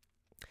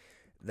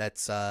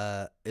 That's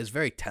is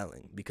very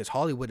telling, because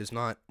Hollywood is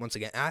not, once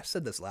again, I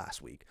said this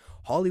last week,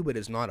 Hollywood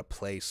is not a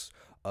place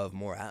of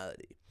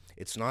morality.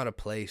 It's not a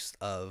place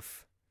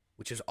of,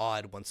 which is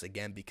odd once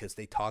again, because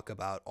they talk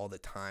about all the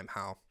time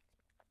how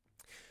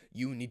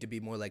you need to be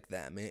more like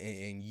them,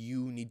 and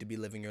you need to be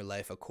living your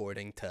life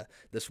according to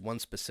this one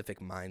specific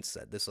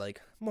mindset, this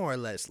like more or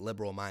less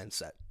liberal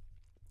mindset,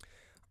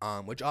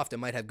 which often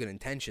might have good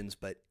intentions,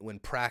 but when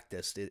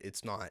practiced,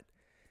 it's not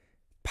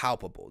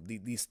palpable.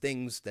 These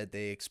things that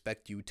they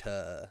expect you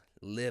to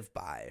live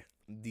by.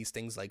 These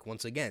things like,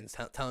 once again,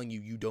 telling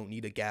you don't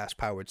need a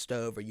gas-powered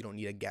stove or you don't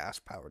need a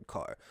gas-powered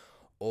car.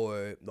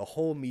 Or the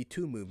whole Me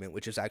Too movement,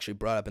 which is actually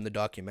brought up in the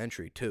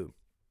documentary too,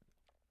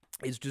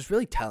 is just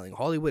really telling.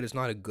 Hollywood is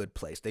not a good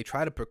place. They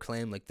try to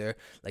proclaim like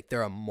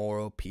they're a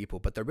moral people,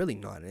 but they're really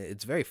not.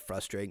 It's very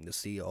frustrating to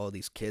see all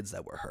these kids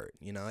that were hurt.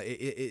 You know,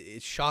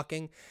 it's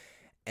shocking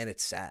and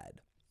it's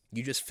sad.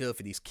 You just feel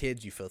for these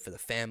kids. You feel for the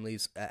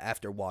families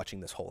after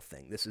watching this whole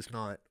thing. This is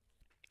not.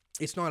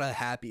 It's not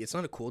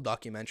a cool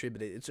documentary,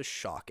 but it's just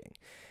shocking.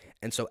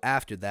 And so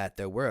after that,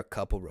 there were a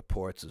couple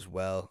reports as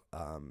well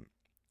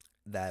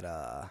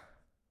that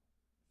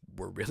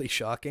were really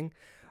shocking.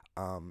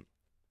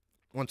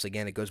 Once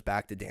again, it goes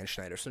back to Dan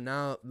Schneider. So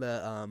now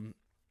the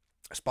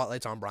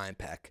spotlight's on Brian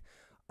Peck.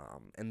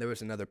 And there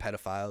was another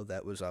pedophile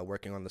that was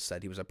working on the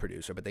set. He was a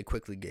producer, but they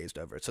quickly gazed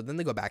over it. So then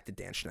they go back to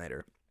Dan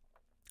Schneider.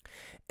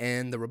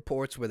 And the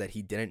reports were that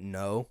he didn't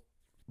know.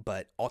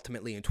 But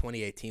ultimately in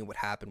 2018, what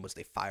happened was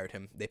they fired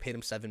him. They paid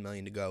him $7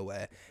 million to go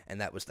away.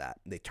 And that was that.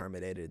 They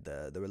terminated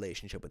the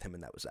relationship with him,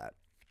 and that was that.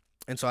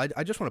 And so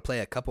I just want to play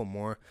a couple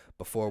more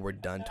before we're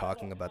done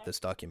talking about this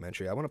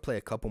documentary. I want to play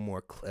a couple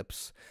more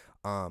clips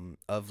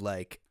of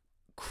like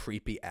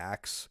creepy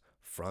acts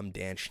from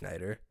Dan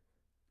Schneider,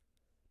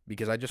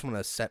 because I just want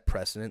to set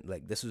precedent.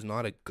 Like, this is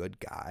not a good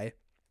guy.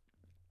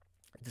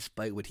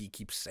 Despite what he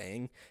keeps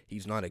saying,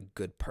 he's not a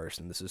good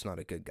person. This is not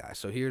a good guy.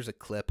 So here's a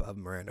clip of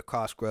Miranda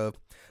Cosgrove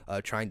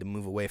trying to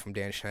move away from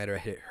Dan Schneider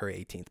at her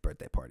 18th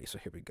birthday party. So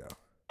here we go.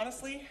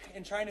 Honestly,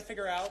 in trying to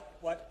figure out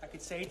what I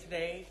could say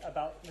today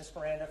about Miss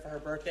Miranda for her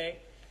birthday,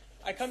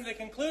 I come to the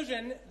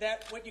conclusion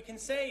that what you can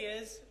say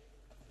is,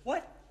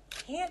 what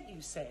can't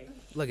you say?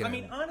 Look at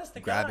him, honest to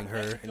grabbing God,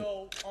 her. I could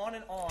go on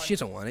and on. She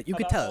doesn't want it. You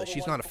could tell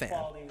she's not a fan.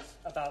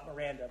 About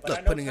Miranda, but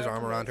Look, putting his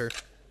arm around her.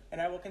 And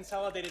I will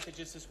consolidate it to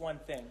just this one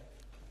thing.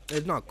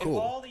 It's not cool.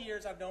 In all the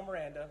years I've known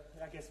Miranda,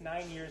 I guess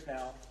 9 years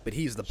now. But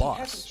he's the boss. She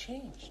hasn't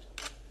changed.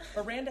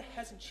 Miranda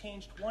hasn't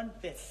changed one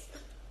bit.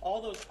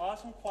 All those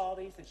awesome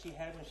qualities that she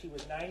had when she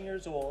was 9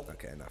 years old.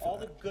 Okay, enough all of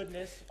the that.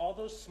 goodness, all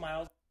those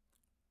smiles.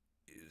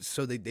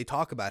 So they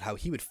talk about how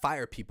he would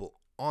fire people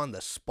on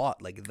the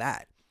spot like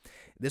that.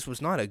 This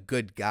was not a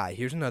good guy.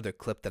 Here's another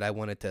clip that I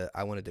wanted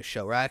to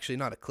show, or actually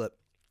not a clip,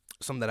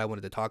 some that I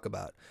wanted to talk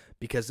about,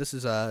 because this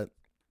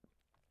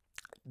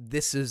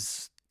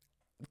is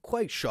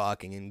quite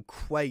shocking and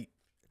quite,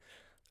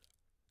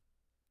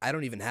 I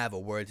don't even have a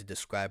word to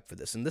describe for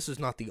this. And this is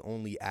not the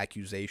only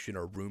accusation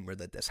or rumor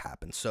that this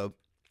happened. So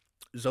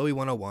Zoe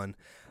 101,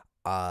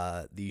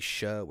 the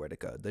show, where'd it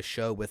go? The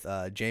show with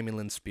Jamie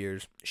Lynn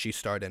Spears, she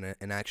starred in it,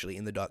 and actually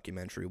in the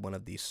documentary, one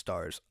of the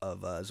stars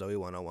of Zoe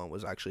 101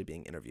 was actually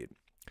being interviewed.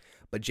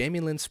 But Jamie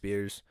Lynn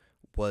Spears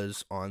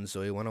was on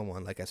Zoe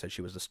 101, like I said,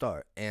 she was the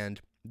star.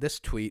 And this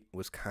tweet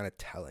was kind of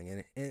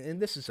telling,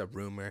 and this is a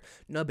rumor.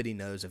 Nobody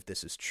knows if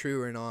this is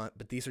true or not,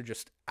 but these are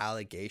just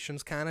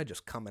allegations kind of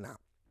just coming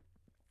out.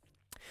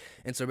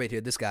 And so right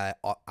here, this guy,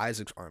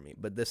 Isaac's Army,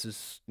 but this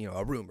is,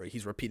 a rumor.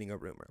 He's repeating a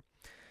rumor.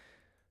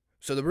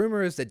 So the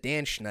rumor is that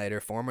Dan Schneider,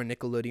 former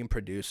Nickelodeon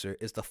producer,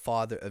 is the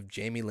father of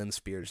Jamie Lynn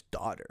Spears'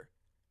 daughter.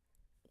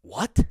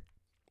 What?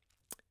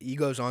 He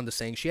goes on to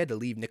saying she had to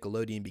leave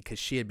Nickelodeon because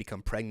she had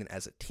become pregnant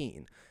as a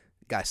teen.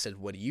 The guy said,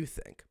 what do you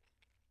think?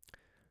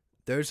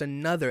 There's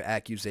another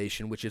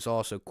accusation, which is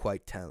also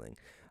quite telling.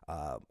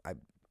 I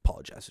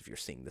apologize if you're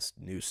seeing this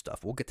news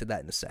stuff. We'll get to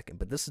that in a second,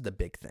 but this is the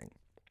big thing.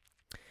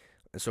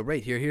 And so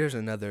right here, here's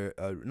another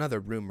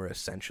rumor,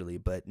 essentially,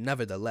 but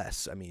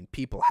nevertheless, I mean,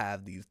 people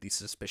have these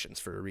suspicions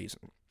for a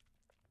reason.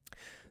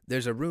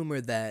 There's a rumor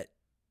that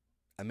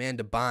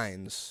Amanda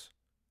Bynes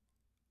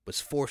was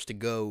forced to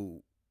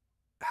go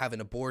have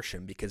an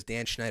abortion because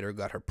Dan Schneider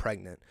got her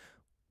pregnant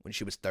when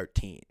she was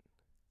 13.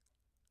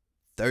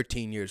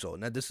 13 years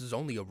old. Now, this is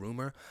only a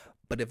rumor,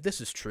 but if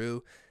this is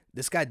true,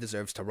 this guy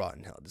deserves to rot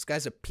in hell. This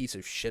guy's a piece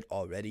of shit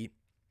already.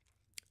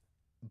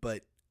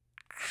 But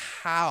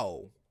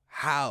how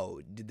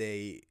did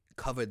they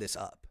cover this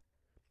up?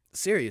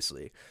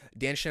 Seriously,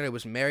 Dan Schneider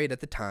was married at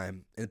the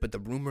time, but the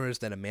rumor is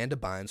that Amanda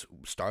Bynes,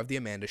 star of The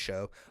Amanda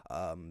Show,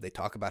 they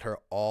talk about her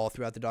all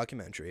throughout the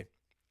documentary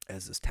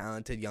as this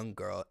talented young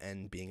girl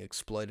and being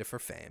exploited for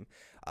fame.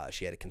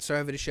 She had a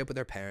conservatorship with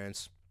her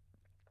parents,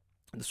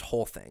 this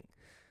whole thing,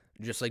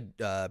 just like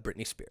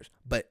Britney Spears.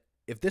 But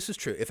if this is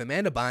true, if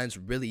Amanda Bynes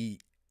really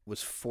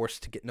was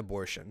forced to get an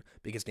abortion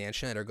because Dan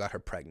Schneider got her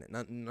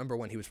pregnant, number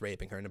one, he was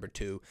raping her, number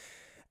two,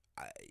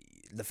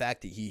 the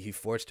fact that he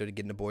forced her to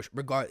get an abortion,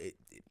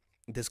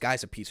 this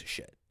guy's a piece of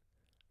shit.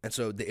 And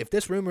so if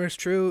this rumor is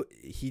true,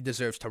 he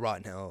deserves to rot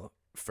in hell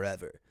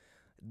forever.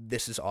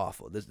 This is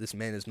awful. This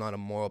man is not a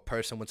moral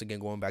person. Once again,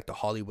 going back to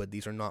Hollywood,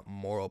 these are not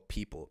moral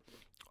people.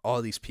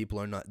 All these people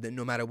are not,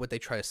 no matter what they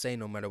try to say,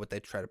 no matter what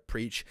they try to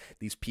preach,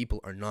 these people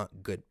are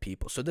not good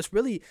people. So this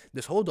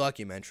whole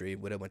documentary,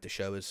 what I went to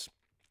show is,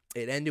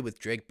 it ended with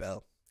Drake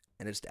Bell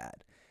and his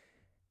dad.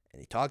 And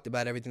he talked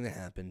about everything that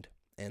happened.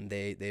 And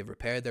they've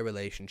repaired their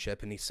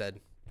relationship. And he said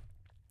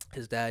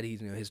his dad,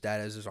 his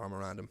dad has his arm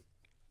around him.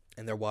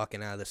 and they're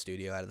walking out of the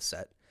studio, out of the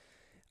set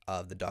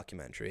of the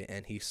documentary,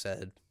 and he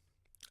said,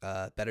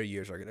 better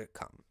years are going to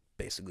come.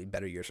 Basically,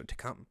 better years are to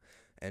come.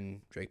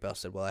 And Drake Bell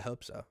said, well, I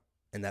hope so.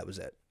 And that was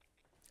it.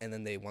 And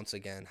then they once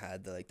again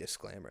had the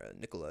disclaimer,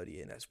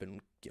 Nickelodeon has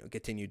been,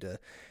 continued to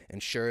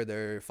ensure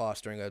they're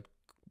fostering a,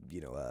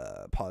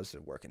 a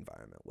positive work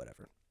environment,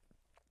 whatever.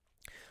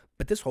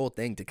 But this whole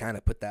thing, to kind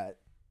of put that,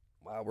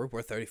 wow,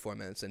 we're 34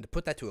 minutes in, to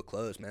put that to a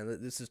close, man,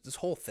 this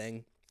whole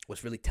thing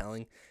was really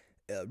telling,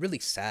 really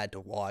sad to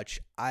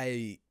watch.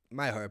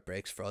 My heart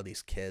breaks for all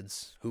these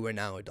kids who are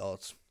now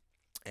adults,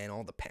 and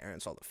all the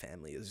parents, all the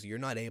families. You're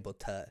not able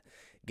to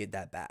get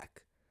that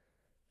back.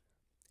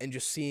 And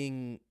just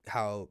seeing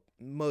how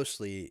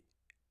mostly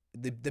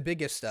the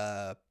biggest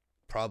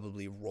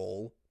probably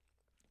role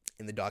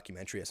in the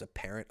documentary as a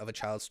parent of a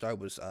child star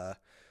was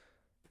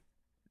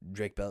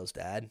Drake Bell's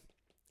dad.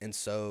 And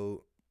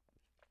so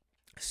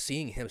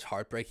seeing his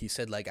heartbreak, he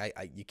said,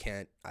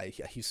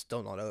 he's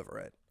still not over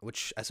it,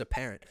 which as a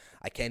parent,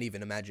 I can't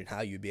even imagine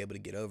how you'd be able to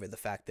get over the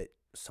fact that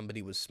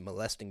somebody was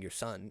molesting your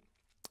son,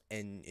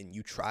 and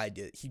he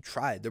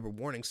tried, there were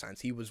warning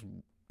signs.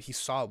 He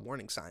saw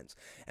warning signs,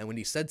 and when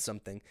he said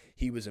something,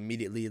 he was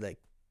immediately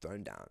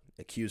thrown down,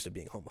 accused of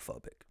being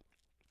homophobic.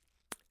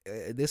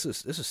 This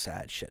is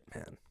sad shit,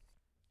 man.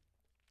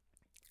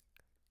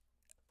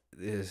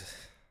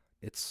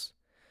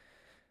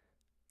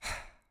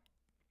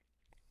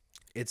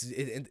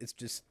 It's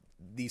just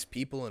these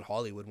people in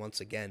Hollywood once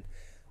again.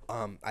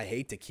 I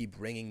hate to keep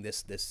bringing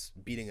this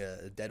beating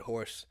a dead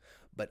horse,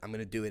 but I'm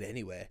gonna do it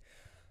anyway.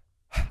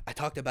 I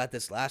talked about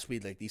this last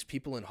week. These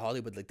people in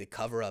Hollywood, the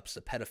cover-ups,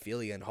 the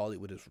pedophilia in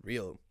Hollywood is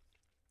real,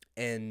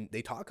 and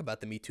they talk about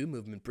the Me Too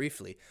movement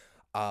briefly,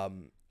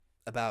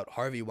 about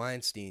Harvey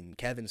Weinstein,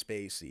 Kevin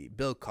Spacey,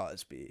 Bill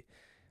Cosby,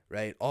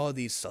 right? All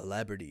these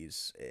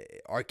celebrities,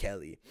 R.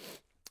 Kelly.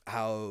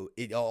 How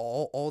it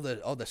all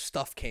the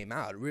stuff came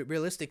out.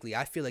 Realistically,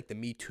 I feel like the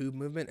Me Too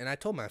movement, and I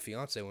told my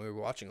fiance when we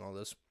were watching all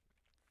this,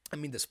 I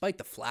mean, despite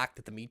the flack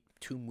that the Me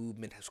Too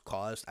movement has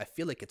caused, I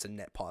feel like it's a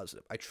net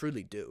positive. I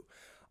truly do.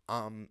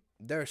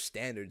 There are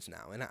standards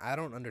now, and I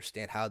don't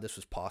understand how this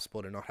was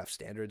possible to not have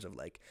standards of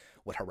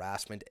what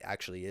harassment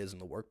actually is in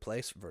the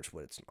workplace versus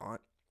what it's not.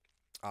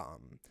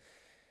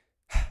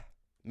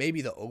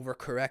 Maybe the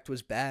overcorrect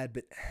was bad,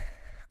 but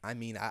I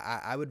mean,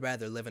 I would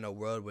rather live in a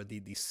world where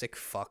these sick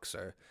fucks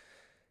are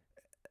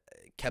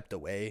kept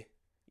away.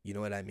 You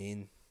know what I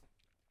mean?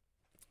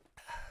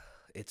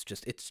 It's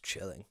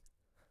chilling.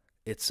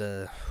 It's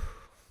a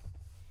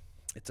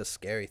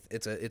scary,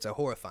 it's a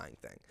horrifying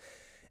thing.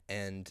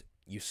 And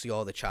you see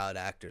all the child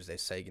actors, they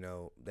say,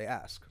 they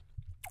ask.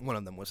 One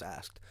of them was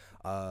asked,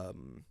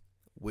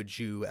 would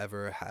you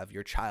ever have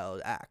your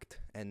child act?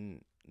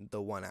 And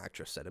the one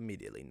actress said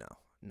immediately,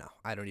 no,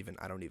 I don't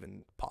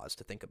even pause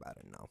to think about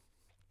it. No.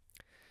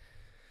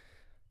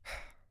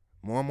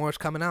 More and more is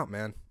coming out,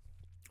 man.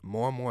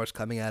 More and more is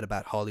coming out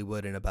about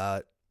Hollywood and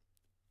about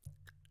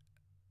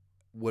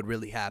what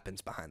really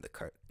happens behind the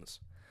curtains.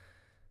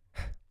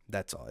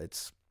 That's all.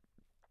 It's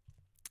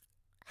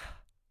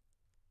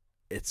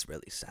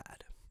really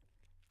sad.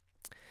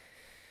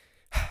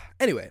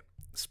 Anyway,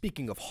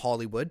 speaking of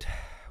Hollywood,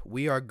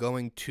 we are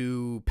going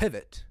to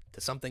pivot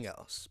to something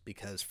else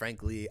because,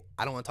 frankly,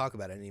 I don't want to talk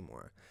about it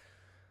anymore.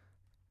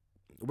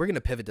 We're going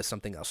to pivot to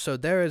something else. So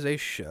there is a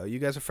show. You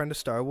guys are a friend of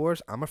Star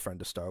Wars. I'm a friend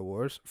of Star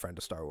Wars. Fan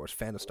of Star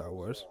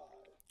Wars.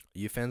 Are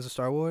you fans of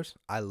Star Wars?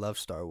 I love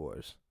Star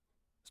Wars.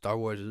 Star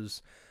Wars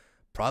is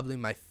probably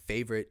my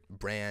favorite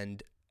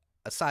brand,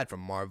 aside from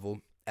Marvel,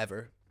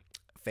 ever.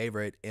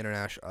 Favorite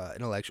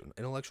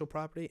intellectual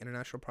property,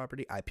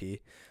 IP.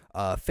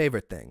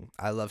 Favorite thing.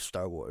 I love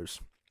Star Wars.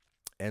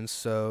 And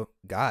so,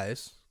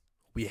 guys,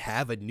 we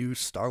have a new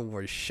Star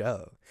Wars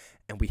show,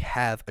 and we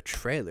have a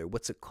trailer.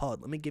 What's it called?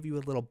 Let me give you a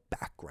little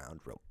background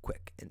real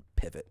quick and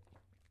pivot.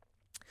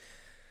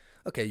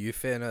 Okay, you a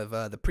fan of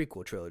the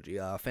prequel trilogy,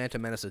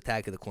 Phantom Menace,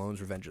 Attack of the Clones,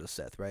 Revenge of the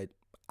Sith, right?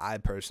 I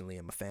personally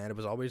am a fan. I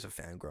was always a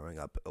fan growing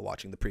up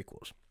watching the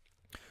prequels.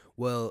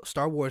 Well,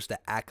 Star Wars The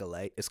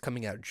Acolyte is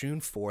coming out June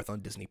 4th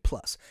on Disney+.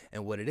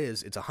 And what it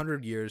is, it's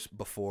 100 years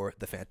before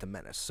The Phantom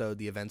Menace. So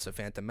the events of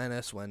Phantom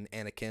Menace, when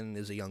Anakin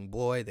is a young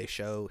boy, they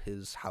show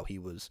how he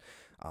was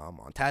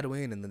on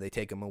Tatooine, and then they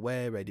take him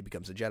away, right? He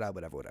becomes a Jedi,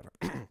 whatever.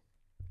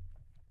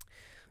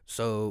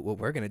 So what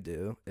we're going to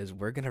do is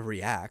we're going to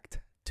react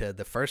to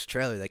the first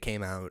trailer that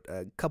came out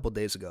a couple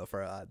days ago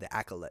for The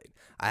Acolyte.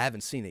 I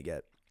haven't seen it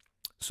yet.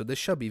 So this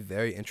should be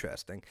very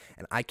interesting,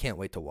 and I can't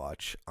wait to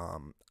watch.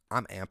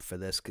 I'm amped for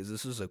this because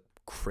this is a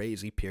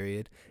crazy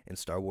period in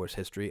Star Wars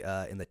history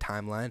in the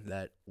timeline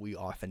that we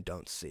often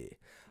don't see.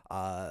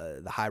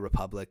 The High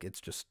Republic, it's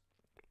just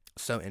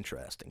so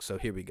interesting. So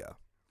here we go.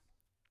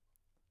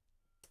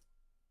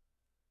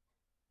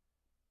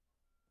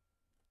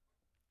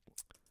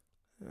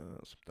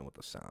 Something with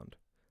the sound.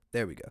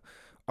 There we go.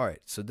 All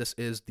right, so this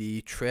is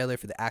the trailer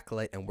for The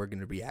Acolyte, and we're going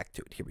to react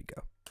to it. Here we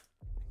go.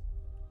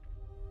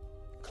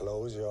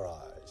 Close your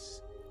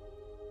eyes.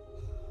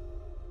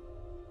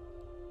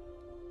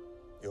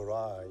 Your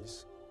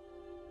eyes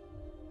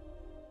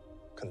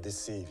can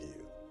deceive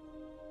you.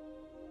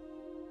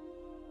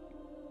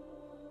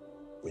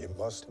 We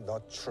must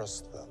not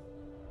trust them.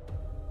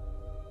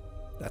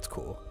 That's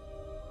cool.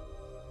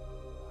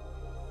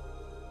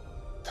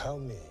 Tell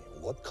me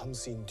what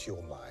comes into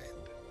your mind.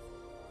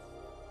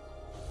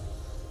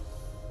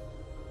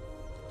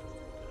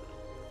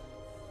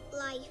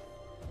 Life.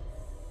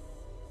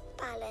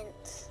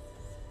 Balance.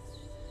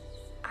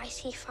 I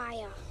see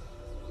fire.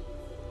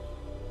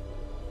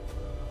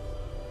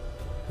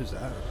 Who's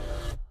that?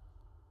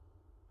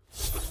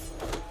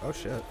 Oh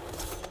shit.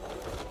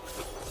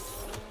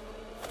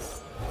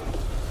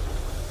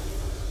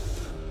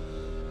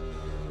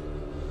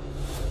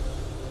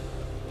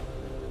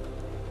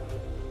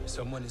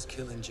 Someone is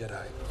killing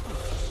Jedi.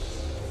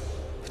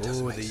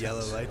 Ooh, the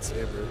yellow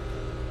lightsaber.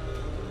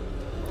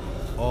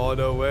 Oh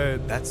no way!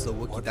 That's the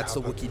Wookiee. That's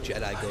the Wookiee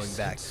Jedi going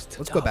back.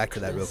 Let's go back to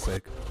that real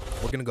quick.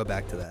 We're gonna go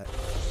back to that.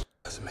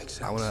 Doesn't make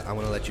sense. I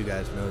wanna let you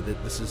guys know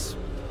that this is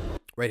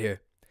right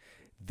here.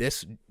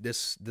 This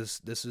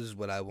is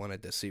what I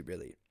wanted to see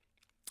really.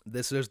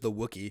 This is the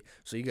Wookiee.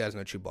 So you guys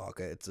know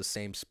Chewbacca. It's the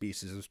same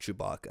species as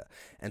Chewbacca,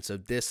 and so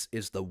this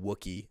is the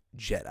Wookiee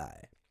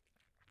Jedi.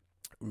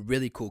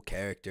 Really cool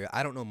character.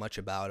 I don't know much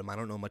about him. I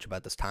don't know much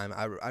about this time.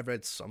 I've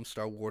read some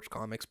Star Wars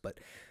comics, but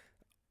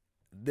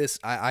this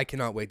I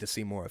cannot wait to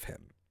see more of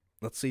him.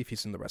 Let's see if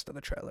he's in the rest of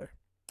the trailer.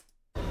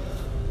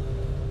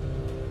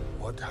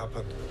 What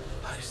happened?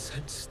 I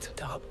sensed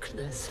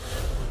darkness.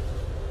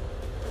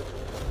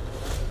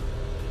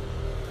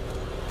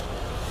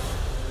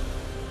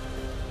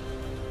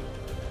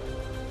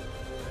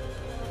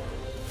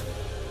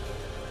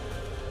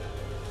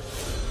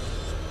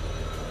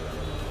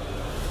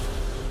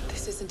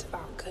 This isn't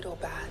about good or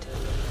bad.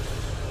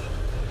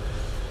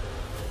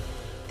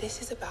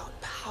 This is about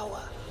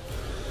power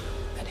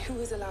and who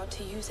is allowed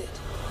to use it.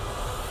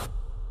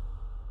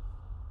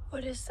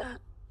 What is that?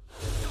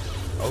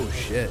 Oh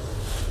shit.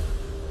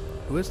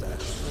 Who is that?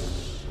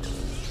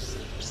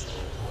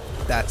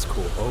 That's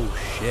cool. Oh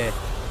shit.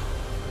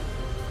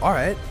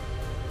 Alright.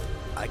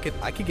 I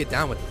could get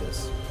down with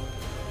this.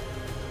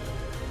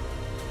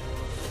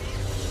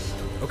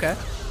 Okay.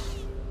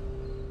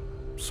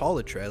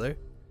 Solid trailer.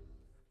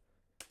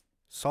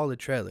 Solid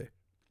trailer.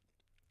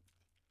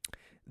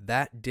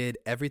 That did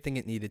everything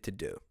it needed to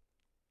do.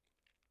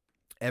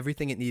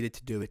 Everything it needed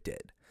to do, it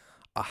did.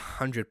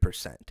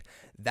 100%.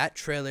 That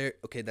trailer,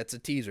 okay, that's a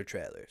teaser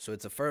trailer. So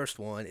it's the first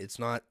one. It's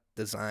not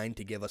designed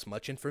to give us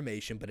much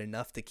information, but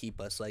enough to keep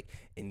us like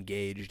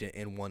engaged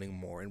and wanting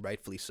more, and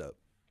rightfully so.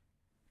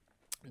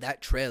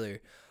 That trailer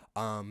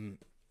kind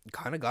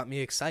of got me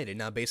excited.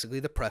 Now, basically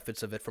the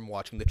preface of it from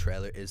watching the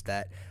trailer is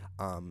that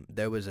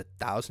there was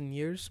 1,000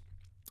 years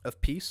of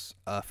peace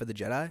for the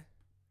Jedi.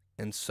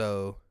 And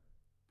so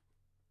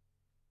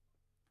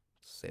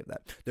save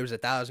that. There was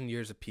 1,000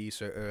 years of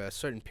peace, or a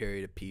certain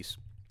period of peace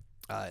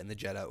in the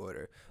Jedi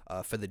Order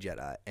for the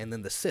Jedi, and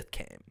then the Sith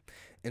came.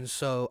 And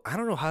so I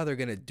don't know how they're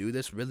gonna do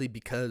this really,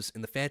 because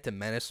in the Phantom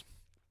Menace,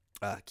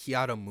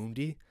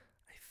 Ki-Adi-Mundi,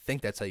 I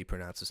think that's how you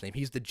pronounce his name.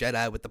 He's the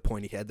Jedi with the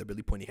pointy head, the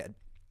really pointy head.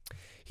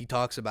 He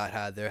talks about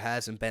how there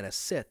hasn't been a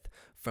Sith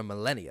for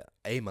millennia.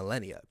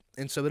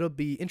 And so it'll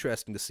be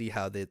interesting to see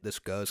how this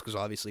goes, because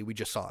obviously we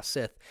just saw a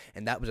Sith,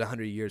 and that was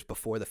 100 years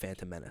before the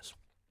Phantom Menace.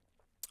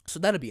 So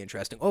that'll be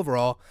interesting.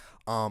 Overall,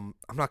 I'm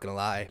not gonna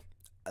lie,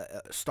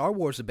 Star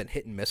Wars have been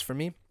hit and miss for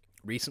me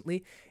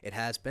recently. It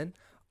has been.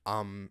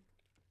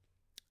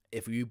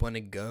 If we want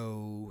to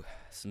go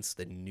since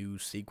the new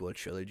sequel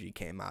trilogy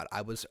came out,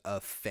 I was a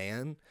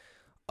fan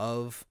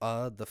of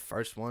the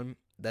first one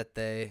that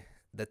they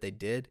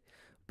did,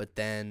 but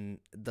then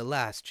The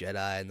Last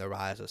Jedi and The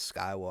Rise of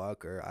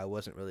Skywalker, I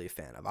wasn't really a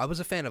fan of. I was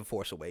a fan of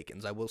Force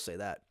Awakens, I will say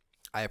that.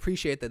 I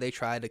appreciate that they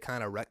tried to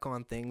kind of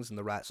retcon things in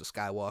The Rise of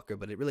Skywalker,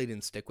 but it really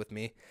didn't stick with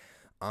me.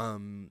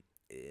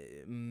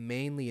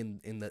 Mainly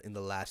in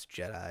the Last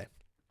Jedi.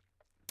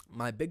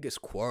 My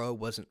biggest quarrel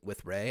wasn't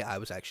with Rey.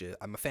 I'm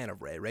a fan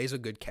of Rey. Rey's a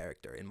good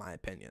character in my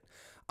opinion.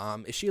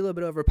 Is she a little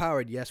bit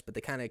overpowered? Yes, but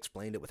they kind of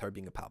explained it with her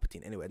being a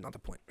Palpatine. Anyway, not the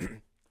point.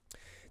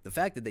 The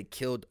fact that they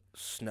killed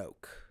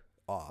Snoke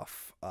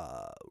off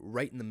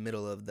right in the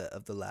middle of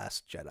the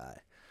Last Jedi,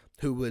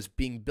 who was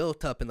being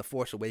built up in The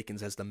Force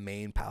Awakens as the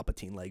main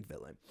Palpatine-like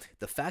villain.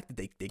 The fact that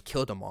they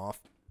killed him off,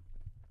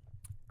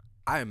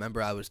 I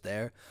remember I was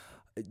there.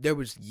 There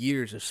was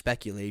years of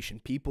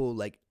speculation. People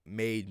like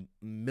made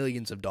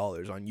millions of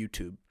dollars on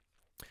YouTube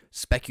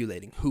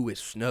speculating, who is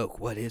Snoke?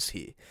 What is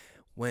he?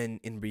 When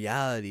in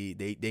reality,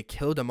 they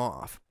killed him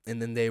off, and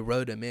then they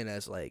wrote him in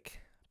as like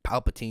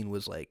Palpatine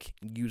was like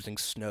using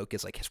Snoke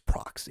as like his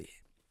proxy.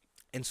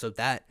 And so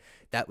that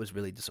was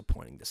really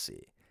disappointing to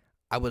see.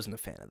 I wasn't a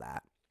fan of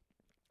that.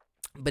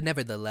 But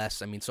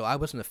nevertheless, I mean, so I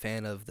wasn't a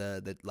fan of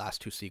the last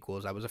two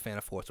sequels. I was a fan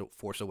of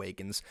Force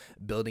Awakens,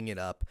 building it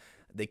up.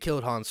 They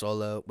killed Han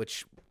Solo,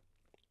 which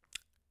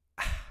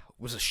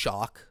was a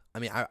shock. I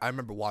mean, I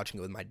remember watching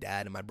it with my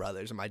dad and my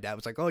brothers, and my dad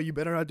was like, "Oh, you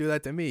better not do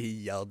that to me." He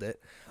yelled it.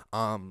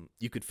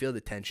 You could feel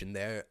the tension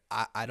there.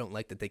 I don't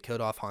like that they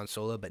killed off Han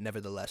Solo, but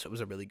nevertheless, it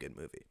was a really good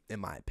movie, in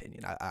my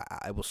opinion.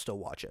 I will still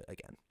watch it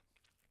again.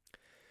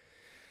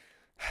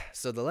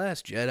 So The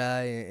Last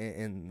Jedi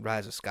and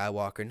Rise of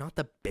Skywalker, not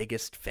the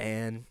biggest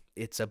fan.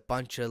 It's a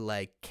bunch of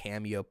like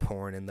cameo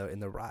porn in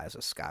the Rise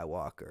of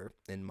Skywalker,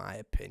 in my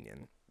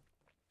opinion.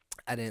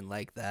 I didn't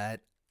like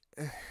that,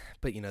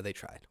 but you know, they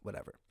tried,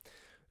 whatever.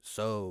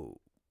 So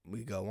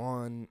we go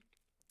on.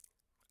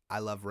 I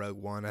love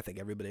Rogue One. I think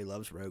everybody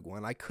loves Rogue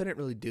One. I couldn't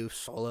really do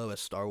Solo, a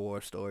Star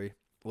Wars story.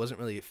 Wasn't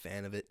really a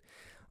fan of it,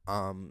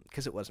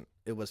 because it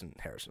wasn't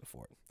Harrison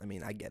Ford. I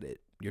mean, I get it.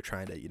 You're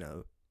trying to, you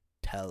know,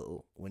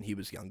 tell when he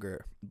was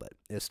younger, but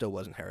it still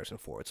wasn't Harrison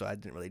Ford, so I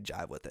didn't really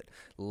jive with it.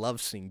 Love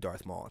seeing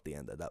Darth Maul at the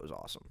end. That was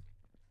awesome.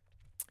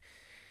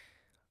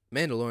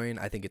 Mandalorian,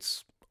 I think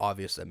it's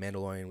obvious that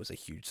Mandalorian was a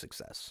huge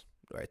success,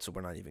 right? So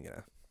we're not even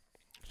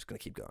just gonna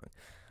keep going.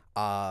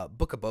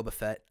 Book of Boba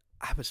Fett,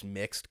 I was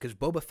mixed, because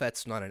Boba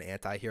Fett's not an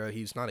anti-hero.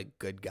 He's not a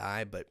good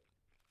guy, but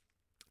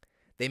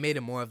they made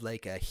him more of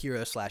like a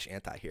hero /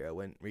 anti-hero,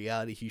 when in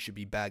reality he should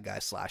be bad guy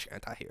 /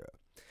 anti-hero.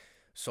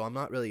 So I'm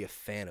not really a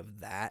fan of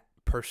that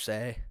per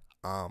se.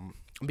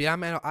 But yeah,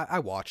 man, I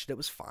watched it. It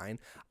was fine.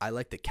 I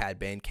like that Cad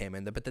Bane came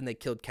in there, but then they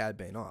killed Cad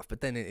Bane off.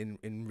 But then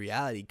in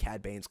reality,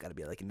 Cad Bane's got to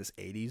be like in his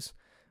 80s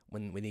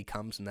when he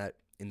comes in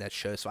that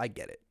show. So I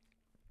get it.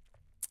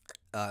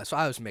 So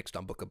I was mixed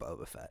on Book of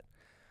Boba Fett.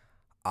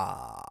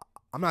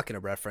 I'm not gonna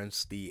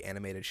reference the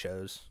animated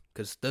shows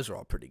because those are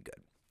all pretty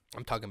good.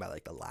 I'm talking about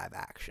like the live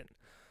action.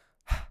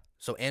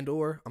 So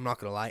Andor, I'm not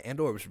gonna lie,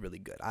 Andor was really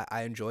good.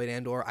 I enjoyed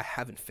Andor. I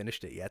haven't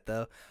finished it yet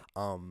though.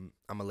 I'm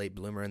a late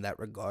bloomer in that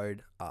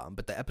regard.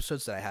 But the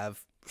episodes that I have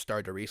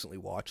started to recently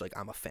watch, like,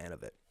 I'm a fan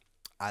of it.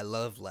 I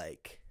love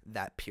like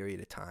that period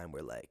of time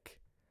where like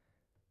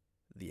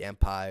the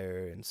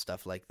Empire and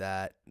stuff like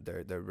that,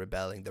 they're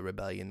rebelling. The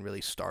rebellion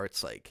really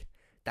starts. Like,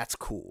 that's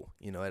cool.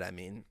 You know what I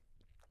mean?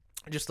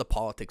 Just the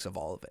politics of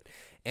all of it.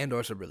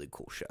 Andor's a really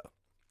cool show.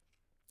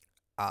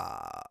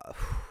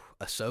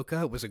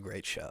 Ahsoka was a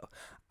great show.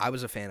 I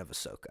was a fan of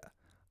Ahsoka.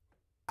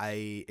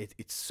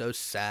 It's so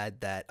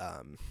sad that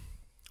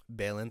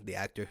Balin, the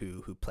actor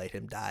who played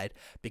him, died,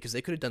 because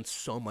they could have done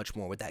so much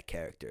more with that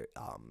character.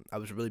 I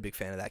was a really big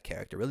fan of that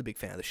character, really big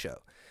fan of the show.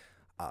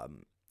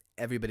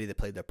 Everybody that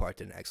played their part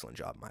did an excellent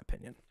job, in my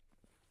opinion.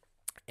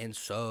 And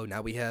so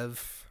now we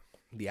have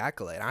The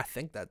Acolyte. I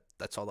think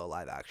that's all the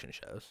live action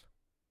shows.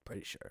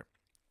 Pretty sure.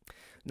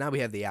 Now we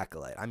have The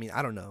Acolyte. I mean,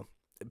 I don't know.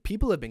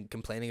 People have been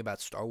complaining about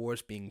Star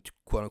Wars being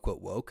quote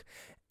unquote woke,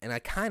 and I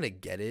kind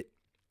of get it,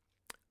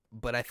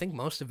 but I think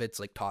most of it's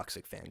like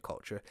toxic fan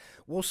culture.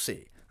 We'll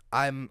see.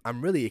 I'm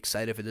really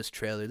excited for this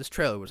trailer. This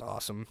trailer was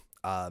awesome.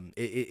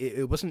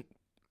 It wasn't.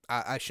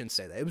 I shouldn't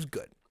say that. It was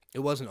good. It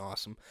wasn't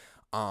awesome.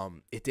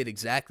 It did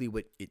exactly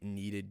what it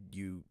needed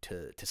you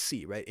to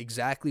see, right?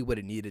 Exactly what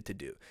it needed to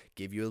do.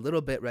 Give you a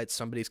little bit, right?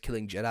 Somebody's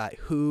killing Jedi.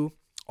 Who?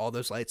 All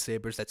those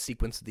lightsabers, that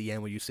sequence at the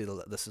end where you see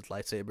this is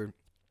lightsaber.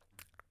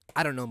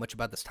 I don't know much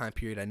about this time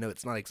period. I know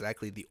it's not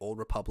exactly the Old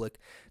Republic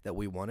that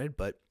we wanted,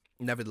 but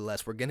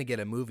nevertheless, we're going to get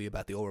a movie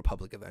about the Old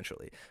Republic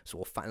eventually. So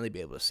we'll finally be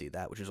able to see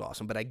that, which is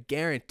awesome. But I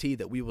guarantee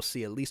that we will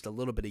see at least a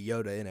little bit of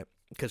Yoda in it,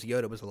 because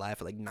Yoda was alive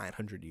for like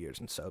 900 years.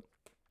 And so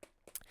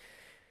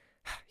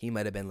he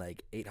might have been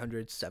like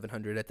 800,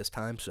 700 at this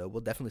time. So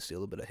we'll definitely see a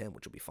little bit of him,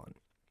 which will be fun.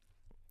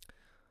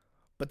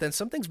 But then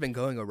something's been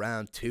going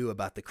around too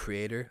about the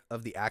creator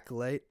of The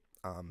Acolyte.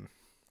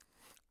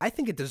 I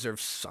think it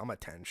deserves some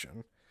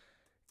attention,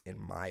 in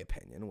my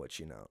opinion, which,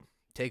 you know,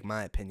 take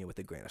my opinion with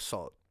a grain of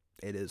salt.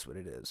 It is what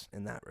it is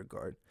in that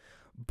regard.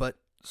 But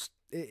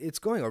it's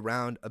going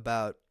around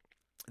about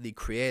the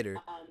creator.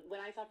 When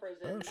I saw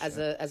Frozen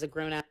as a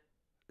grown up,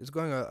 it's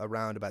going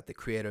around about the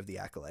creator of The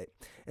Acolyte,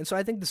 and so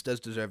I think this does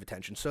deserve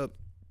attention. So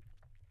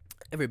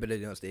everybody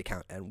knows the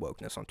account and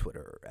wokeness on Twitter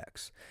or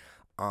X.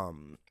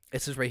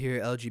 It says right here,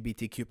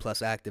 LGBTQ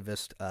plus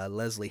activist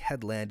Leslie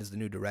Headland is the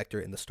new director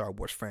in the Star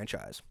Wars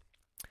franchise.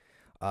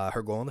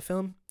 Her goal in the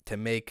film, to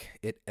make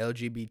it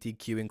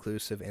LGBTQ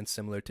inclusive and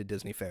similar to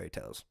Disney fairy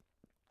tales.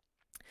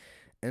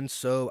 And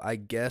so I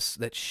guess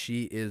that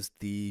she is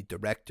the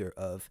director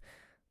of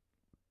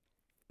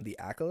The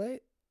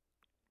Acolyte?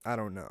 I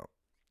don't know.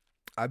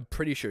 I'm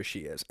pretty sure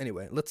she is.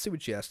 Anyway, let's see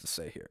what she has to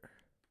say here.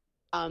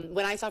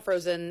 When I saw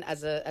Frozen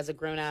as a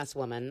grown-ass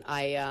woman,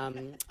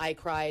 I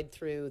cried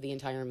through the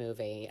entire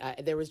movie.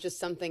 There was just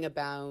something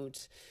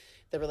about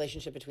the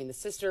relationship between the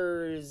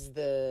sisters,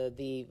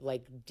 the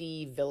like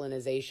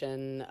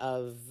de-villainization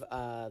of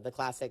the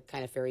classic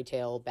kind of fairy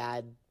tale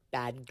bad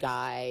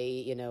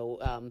guy, you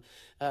know,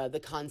 the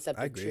concept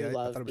of true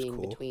love being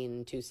cool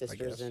between two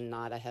sisters and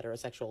not a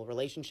heterosexual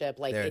relationship.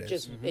 Like, it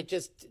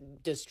just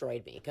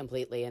destroyed me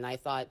completely. And I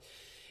thought,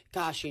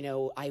 gosh, you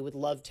know, I would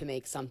love to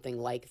make something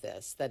like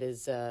this that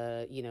is,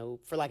 you know,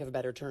 for lack of a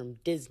better term,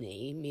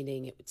 Disney,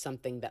 meaning it's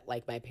something that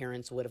like my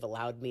parents would have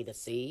allowed me to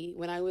see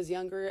when I was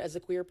younger as a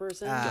queer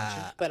person,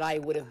 but I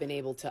would have been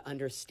able to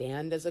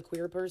understand as a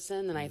queer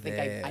person. And I think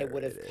I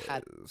would have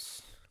had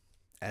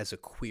as a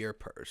queer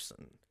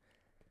person.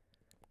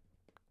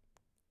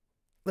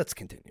 Let's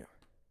continue.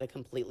 a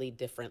completely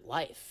different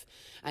life.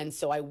 And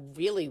so I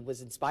really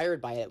was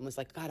inspired by it and was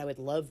like, God, I would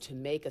love to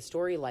make a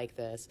story like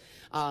this.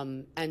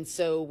 And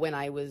so when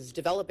I was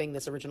developing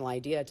this original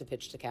idea to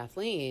pitch to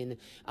Kathleen,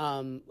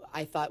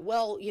 I thought,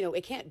 well, you know,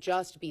 it can't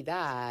just be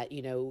that,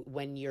 you know,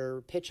 when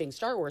you're pitching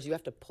Star Wars, you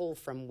have to pull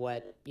from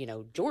what, you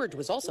know, George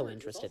was also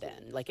interested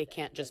in. Like, it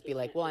can't just be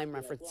like, well, I'm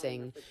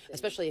referencing,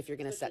 especially if you're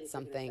going to set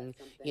something,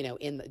 you know,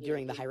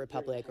 during the High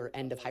Republic or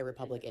end of High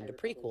Republic into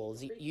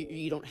prequels,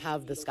 you don't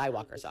have the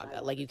Skywalker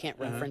saga. Like, you can't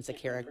reference a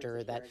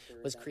character that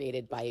was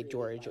created by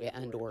George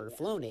and or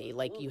Filoni.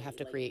 Like, you have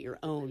to create your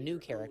own new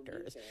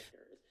characters.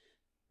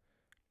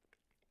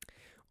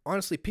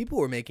 Honestly, people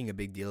were making a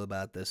big deal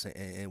about this,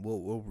 and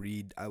we'll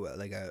read.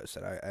 Like I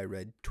said, I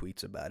read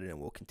tweets about it, and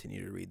we'll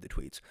continue to read the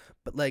tweets.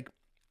 But like,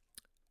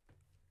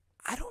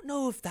 I don't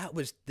know if that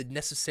was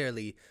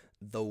necessarily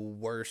the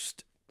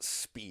worst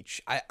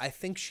speech. I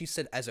think she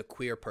said as a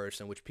queer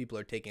person, which people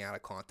are taking out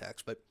of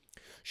context, but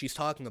she's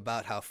talking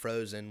about how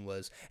Frozen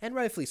was, and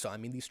rightfully so. I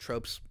mean, these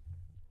tropes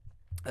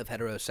of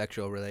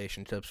heterosexual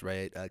relationships,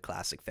 right?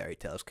 Classic fairy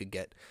tales could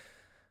get,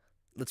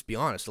 let's be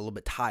honest, a little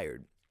bit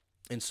tired.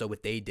 And so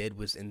what they did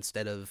was,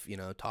 instead of, you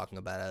know, talking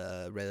about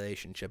a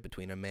relationship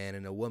between a man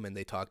and a woman,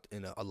 they talked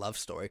in a love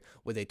story.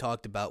 What they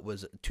talked about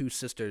was two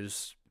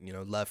sisters, you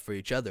know, love for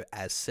each other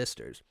as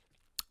sisters.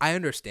 I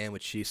understand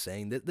what she's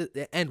saying.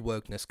 The end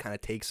wokeness kind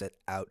of takes it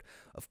out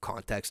of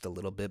context a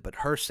little bit, but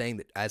her saying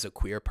that as a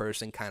queer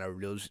person kind of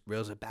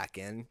reels it back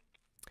in.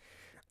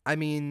 I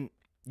mean,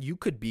 you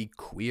could be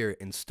queer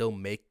and still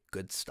make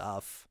good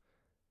stuff.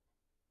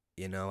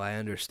 You know, I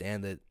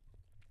understand that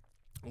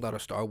a lot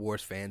of Star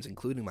Wars fans,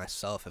 including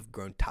myself, have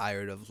grown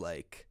tired of,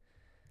 like,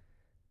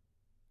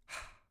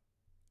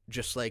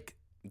 just, like,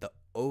 the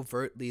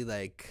overtly,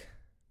 like,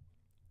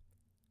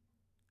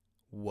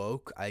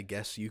 woke, I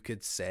guess you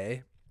could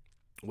say,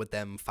 with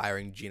them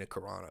firing Gina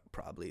Carano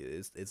probably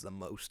is the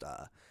most,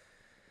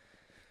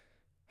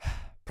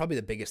 probably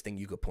the biggest thing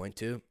you could point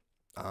to.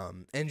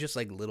 And just,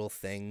 like, little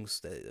things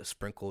that are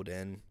sprinkled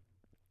in.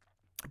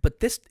 But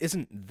this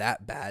isn't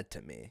that bad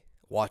to me.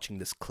 Watching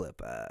this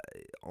clip, a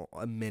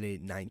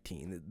minute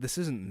 19, this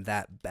isn't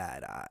that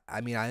bad. I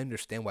mean, I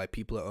understand why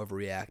people are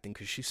overreacting,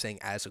 because she's saying,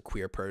 as a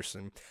queer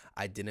person,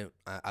 I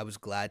was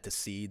glad to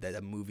see that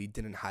a movie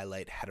didn't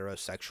highlight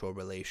heterosexual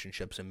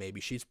relationships, and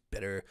maybe she's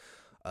bitter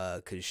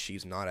because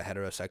she's not a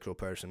heterosexual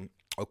person.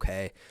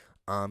 Okay.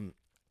 I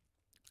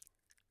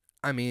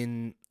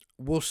mean,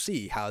 we'll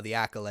see how the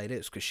Acolyte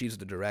is, because she's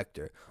the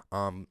director.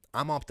 I'm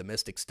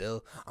optimistic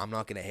still. I'm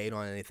not going to hate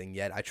on anything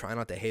yet. I try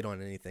not to hate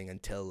on anything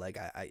until, like,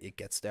 it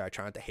gets there. I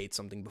try not to hate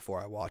something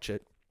before I watch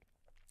it.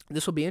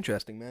 This will be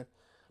interesting, man.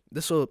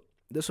 This will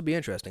be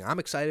interesting. I'm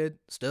excited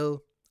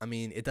still. I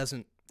mean,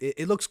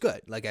 it looks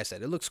good. Like I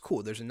said, it looks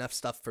cool. There's enough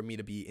stuff for me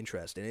to be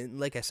interested. And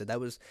like I said, that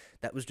was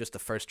just the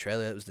first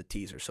trailer. That was the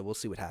teaser. So we'll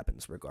see what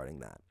happens regarding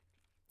that.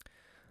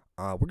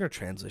 We're going to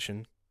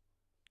transition.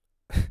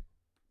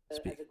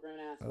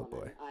 Oh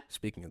boy.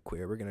 Speaking of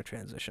queer, we're going to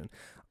transition.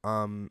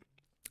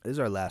 This is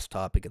our last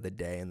topic of the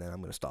day, and then I'm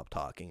going to stop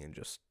talking and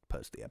just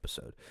post the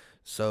episode.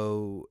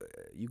 So,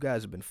 you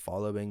guys have been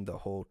following the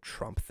whole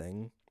Trump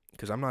thing,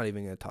 because I'm not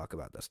even going to talk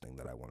about this thing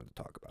that I wanted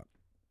to talk about.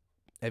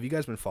 Have you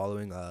guys been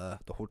following the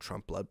whole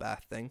Trump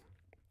bloodbath thing?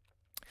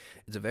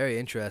 It's a very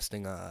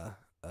interesting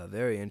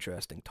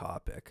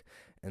topic.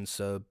 And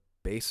so,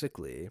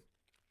 basically,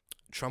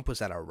 Trump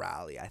was at a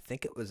rally. I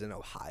think it was in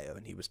Ohio,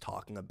 and he was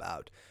talking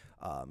about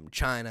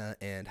China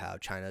and how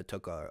China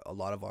took a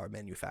lot of our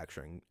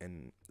manufacturing,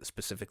 and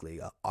specifically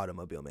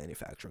automobile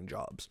manufacturing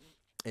jobs.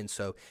 And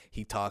so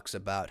he talks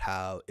about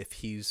how if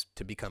he's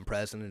to become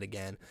president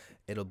again,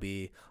 it'll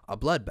be a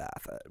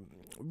bloodbath.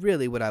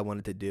 Really what I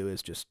wanted to do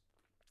is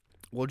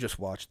we'll just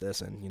watch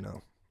this, and, you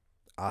know,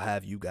 I'll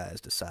have you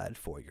guys decide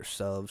for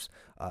yourselves.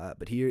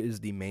 But here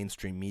is the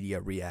mainstream media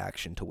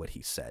reaction to what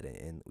he said,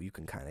 and you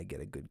can kind of get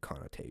a good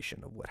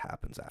connotation of what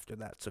happens after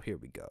that. So here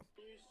we go.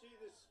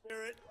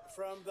 Spirit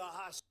from the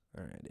hospital.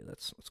 Alrighty,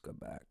 let's go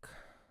back.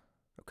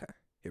 Okay,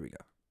 here we go.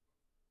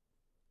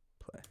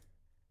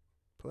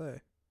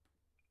 Play.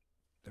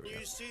 There we go.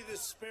 You see the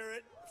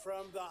spirit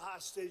from the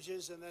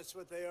hostages, and that's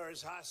what they are,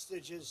 as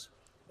hostages.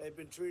 They've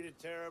been treated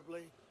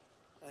terribly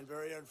and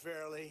very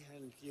unfairly,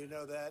 and you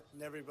know that,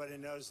 and everybody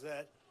knows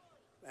that.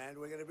 And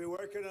we're going to be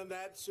working on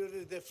that soon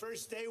as the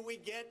first day we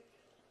get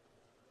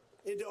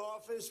into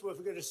office. We're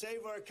going to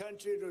save our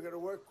country, and we're going to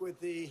work with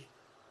the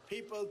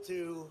people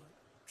to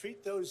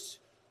treat those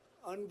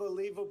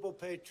unbelievable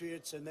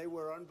patriots, and they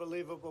were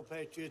unbelievable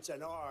patriots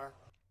and are.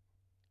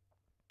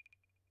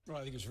 Well,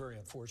 I think it's very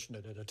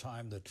unfortunate at a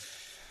time that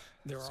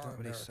there are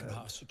American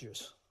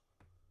hostages.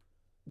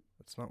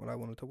 That's not what I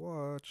wanted to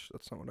watch.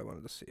 That's not what I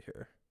wanted to see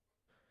here.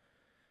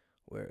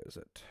 Where is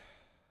it?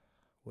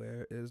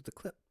 Where is the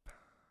clip?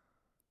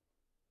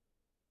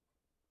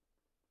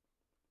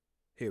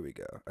 Here we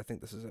go. I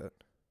think this is it.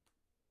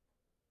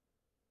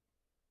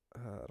 I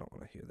don't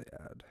want to hear the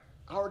ad.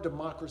 Our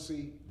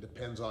democracy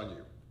depends on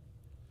you.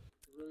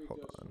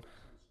 Hold on.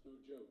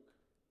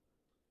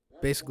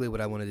 Basically what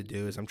I wanted to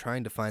do is I'm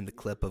trying to find the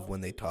clip of when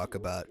they talk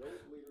about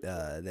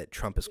that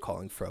Trump is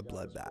calling for a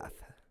bloodbath.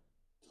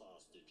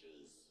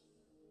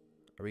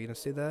 Are we gonna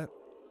see that?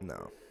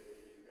 No.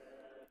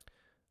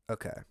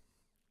 Okay.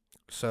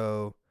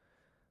 So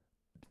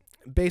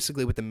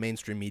basically what the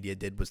mainstream media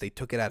did was they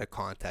took it out of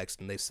context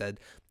and they said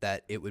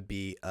that it would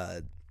be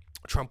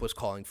Trump was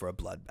calling for a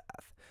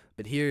bloodbath.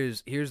 But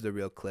here's the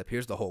real clip.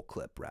 Here's the whole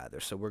clip, rather.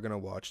 So we're gonna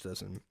watch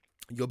this, and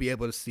you'll be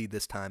able to see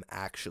this time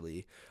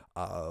actually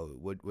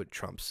what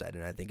Trump said.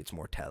 And I think it's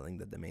more telling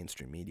that the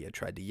mainstream media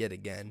tried to yet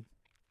again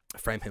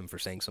frame him for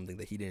saying something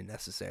that he didn't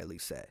necessarily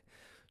say.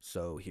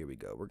 So here we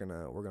go. We're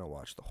gonna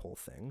watch the whole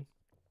thing.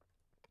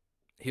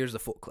 Here's the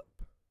full clip.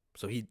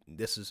 So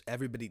this is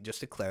everybody, just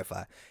to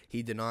clarify,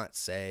 he did not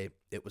say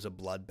it was a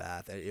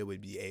bloodbath. It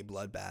would be a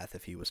bloodbath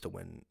if he was to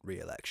win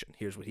re-election.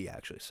 Here's what he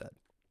actually said.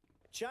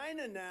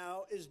 China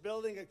now is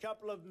building a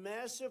couple of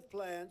massive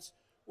plants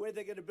where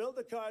they're going to build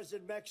the cars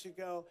in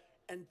Mexico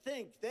and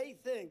they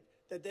think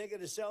that they're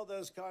going to sell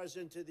those cars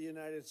into the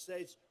United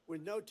States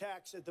with no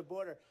tax at the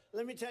border.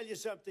 Let me tell you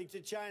something to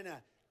China.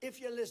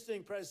 If you're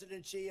listening,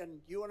 President Xi, and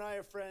you and I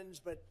are friends,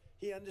 but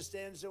he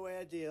understands the way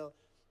I deal,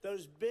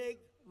 those big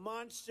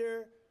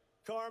monster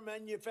car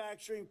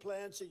manufacturing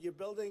plants that you're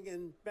building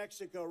in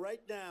Mexico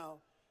right now,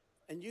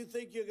 and you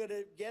think you're going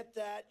to get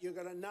that, you're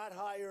going to not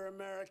hire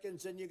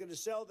Americans, and you're going to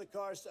sell the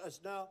cars to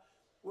us. Now,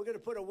 we're going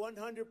to put a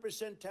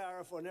 100%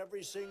 tariff on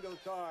every single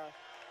car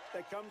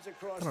that comes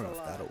across the line. I don't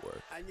know if that'll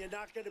work. And you're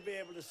not going to be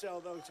able to sell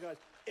those cars.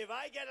 If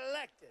I get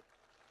elected,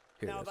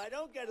 if I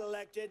don't get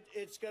elected,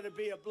 it's going to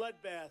be a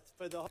bloodbath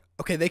for the...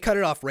 Okay, they cut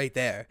it off right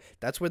there.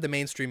 That's where the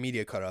mainstream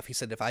media cut off. He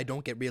said, if I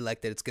don't get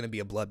reelected, it's going to be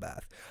a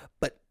bloodbath.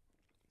 But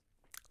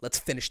let's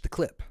finish the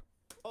clip.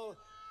 Oh,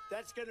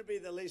 that's going to be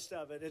the least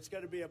of it. It's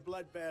going to be a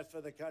bloodbath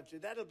for the country.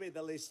 That'll be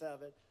the least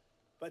of it.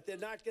 But they're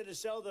not going to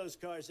sell those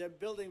cars. They're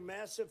building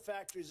massive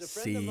factories. A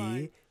friend of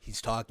mine,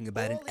 he's talking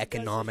about an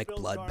economic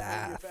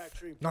bloodbath.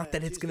 Not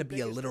that it's going to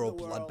be a literal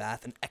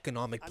bloodbath, an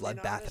economic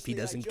bloodbath if he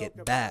doesn't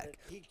get back.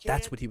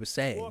 That's what he was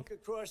saying. Walk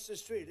across the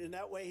street. In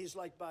that way, he's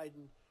like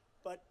Biden.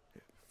 But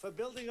for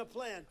building a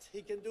plant,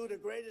 he can do the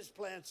greatest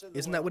plants in the world.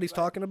 Isn't that what he's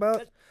talking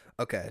about?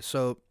 Okay,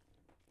 so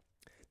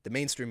the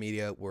mainstream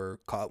media were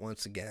caught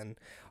once again.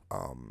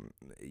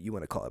 You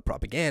want to call it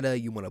propaganda.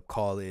 You want to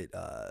call it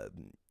a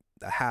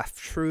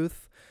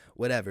half-truth,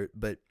 whatever.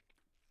 But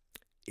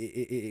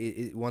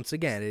once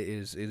again, it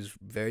is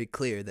very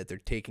clear that they're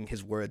taking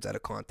his words out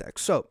of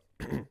context. So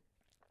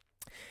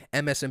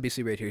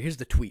MSNBC right here. Here's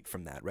the tweet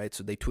from that, right?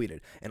 So they tweeted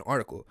an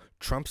article.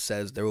 Trump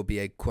says there will be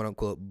a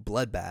quote-unquote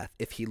bloodbath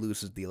if he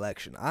loses the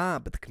election.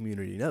 But the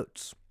community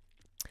notes.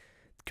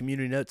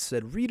 Community notes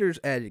said readers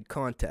added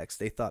context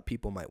they thought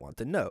people might want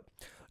to know.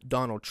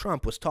 Donald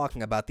Trump was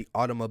talking about the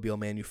automobile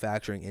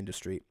manufacturing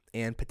industry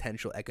and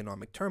potential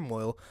economic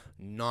turmoil,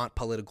 not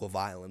political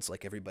violence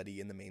like everybody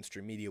in the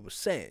mainstream media was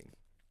saying.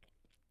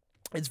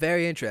 It's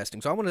very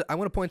interesting. So I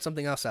want to point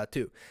something else out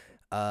too.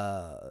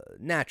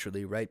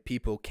 Naturally, right,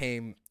 people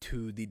came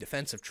to the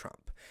defense of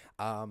Trump.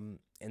 And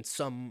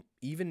some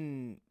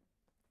even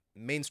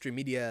mainstream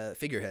media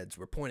figureheads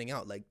were pointing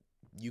out, like,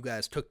 you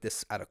guys took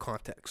this out of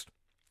context.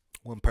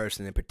 One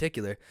person in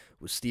particular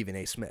was Stephen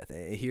A. Smith.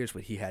 And here's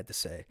what he had to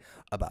say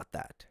about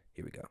that.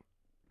 Here we go.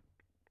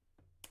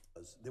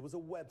 There was a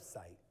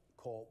website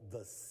called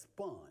The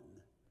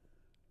Spun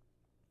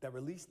that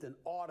released an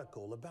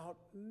article about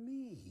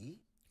me.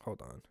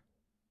 Hold on.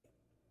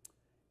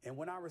 And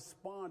when I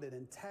responded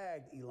and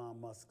tagged Elon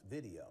Musk's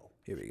video,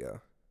 here we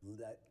go,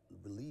 that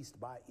released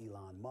by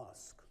Elon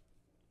Musk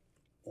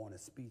on a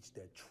speech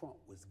that Trump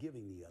was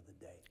giving the other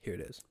day. Here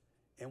it is.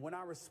 And when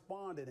I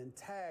responded and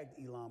tagged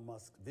Elon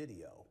Musk's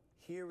video,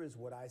 here is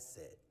what I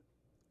said.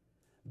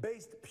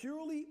 Based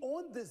purely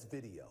on this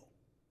video,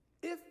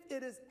 if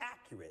it is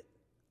accurate,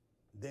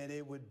 then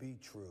it would be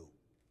true.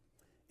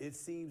 It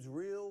seems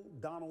real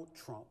Donald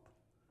Trump's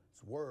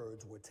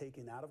words were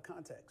taken out of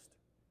context.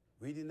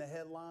 Reading the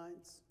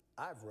headlines,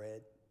 I've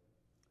read,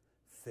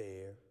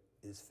 fair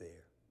is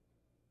fair.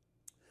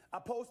 I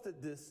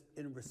posted this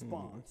in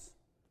response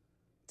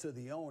to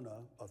the owner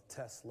of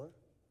Tesla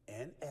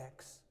and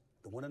X,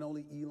 the one and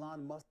only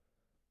Elon Musk.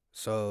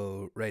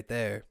 So right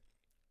there,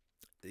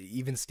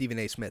 even Stephen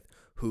A. Smith,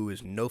 who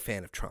is no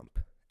fan of Trump,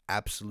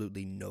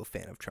 absolutely no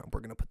fan of Trump.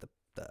 We're going to put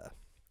the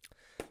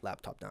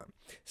laptop down.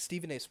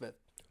 Stephen A. Smith,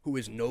 who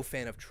is no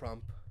fan of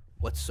Trump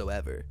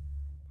whatsoever,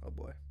 oh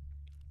boy,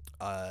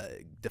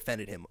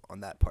 defended him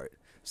on that part,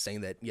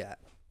 saying that, yeah,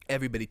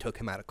 everybody took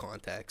him out of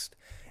context,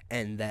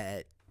 and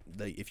that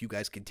if you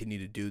guys continue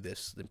to do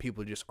this, then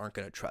people just aren't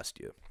going to trust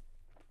you.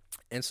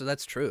 And so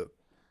that's true.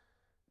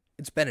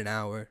 It's been an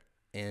hour,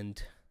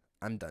 and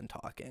I'm done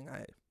talking.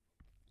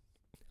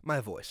 My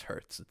voice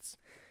hurts.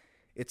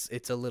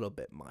 It's a little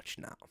bit much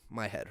now.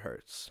 My head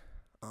hurts.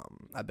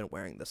 I've been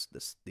wearing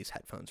these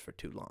headphones for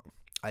too long.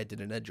 I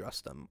didn't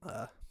adjust them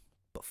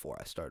before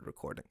I started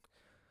recording.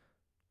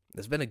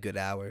 It's been a good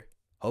hour.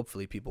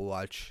 Hopefully people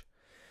watch.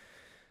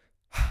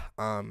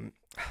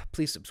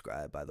 Please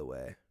subscribe, by the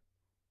way.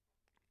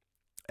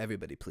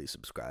 Everybody, please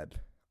subscribe.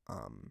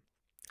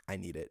 I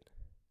need it.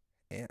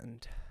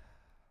 And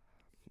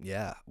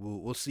yeah,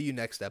 we'll see you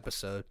next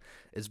episode.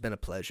 It's been a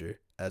pleasure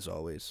as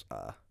always.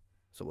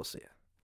 So we'll see you.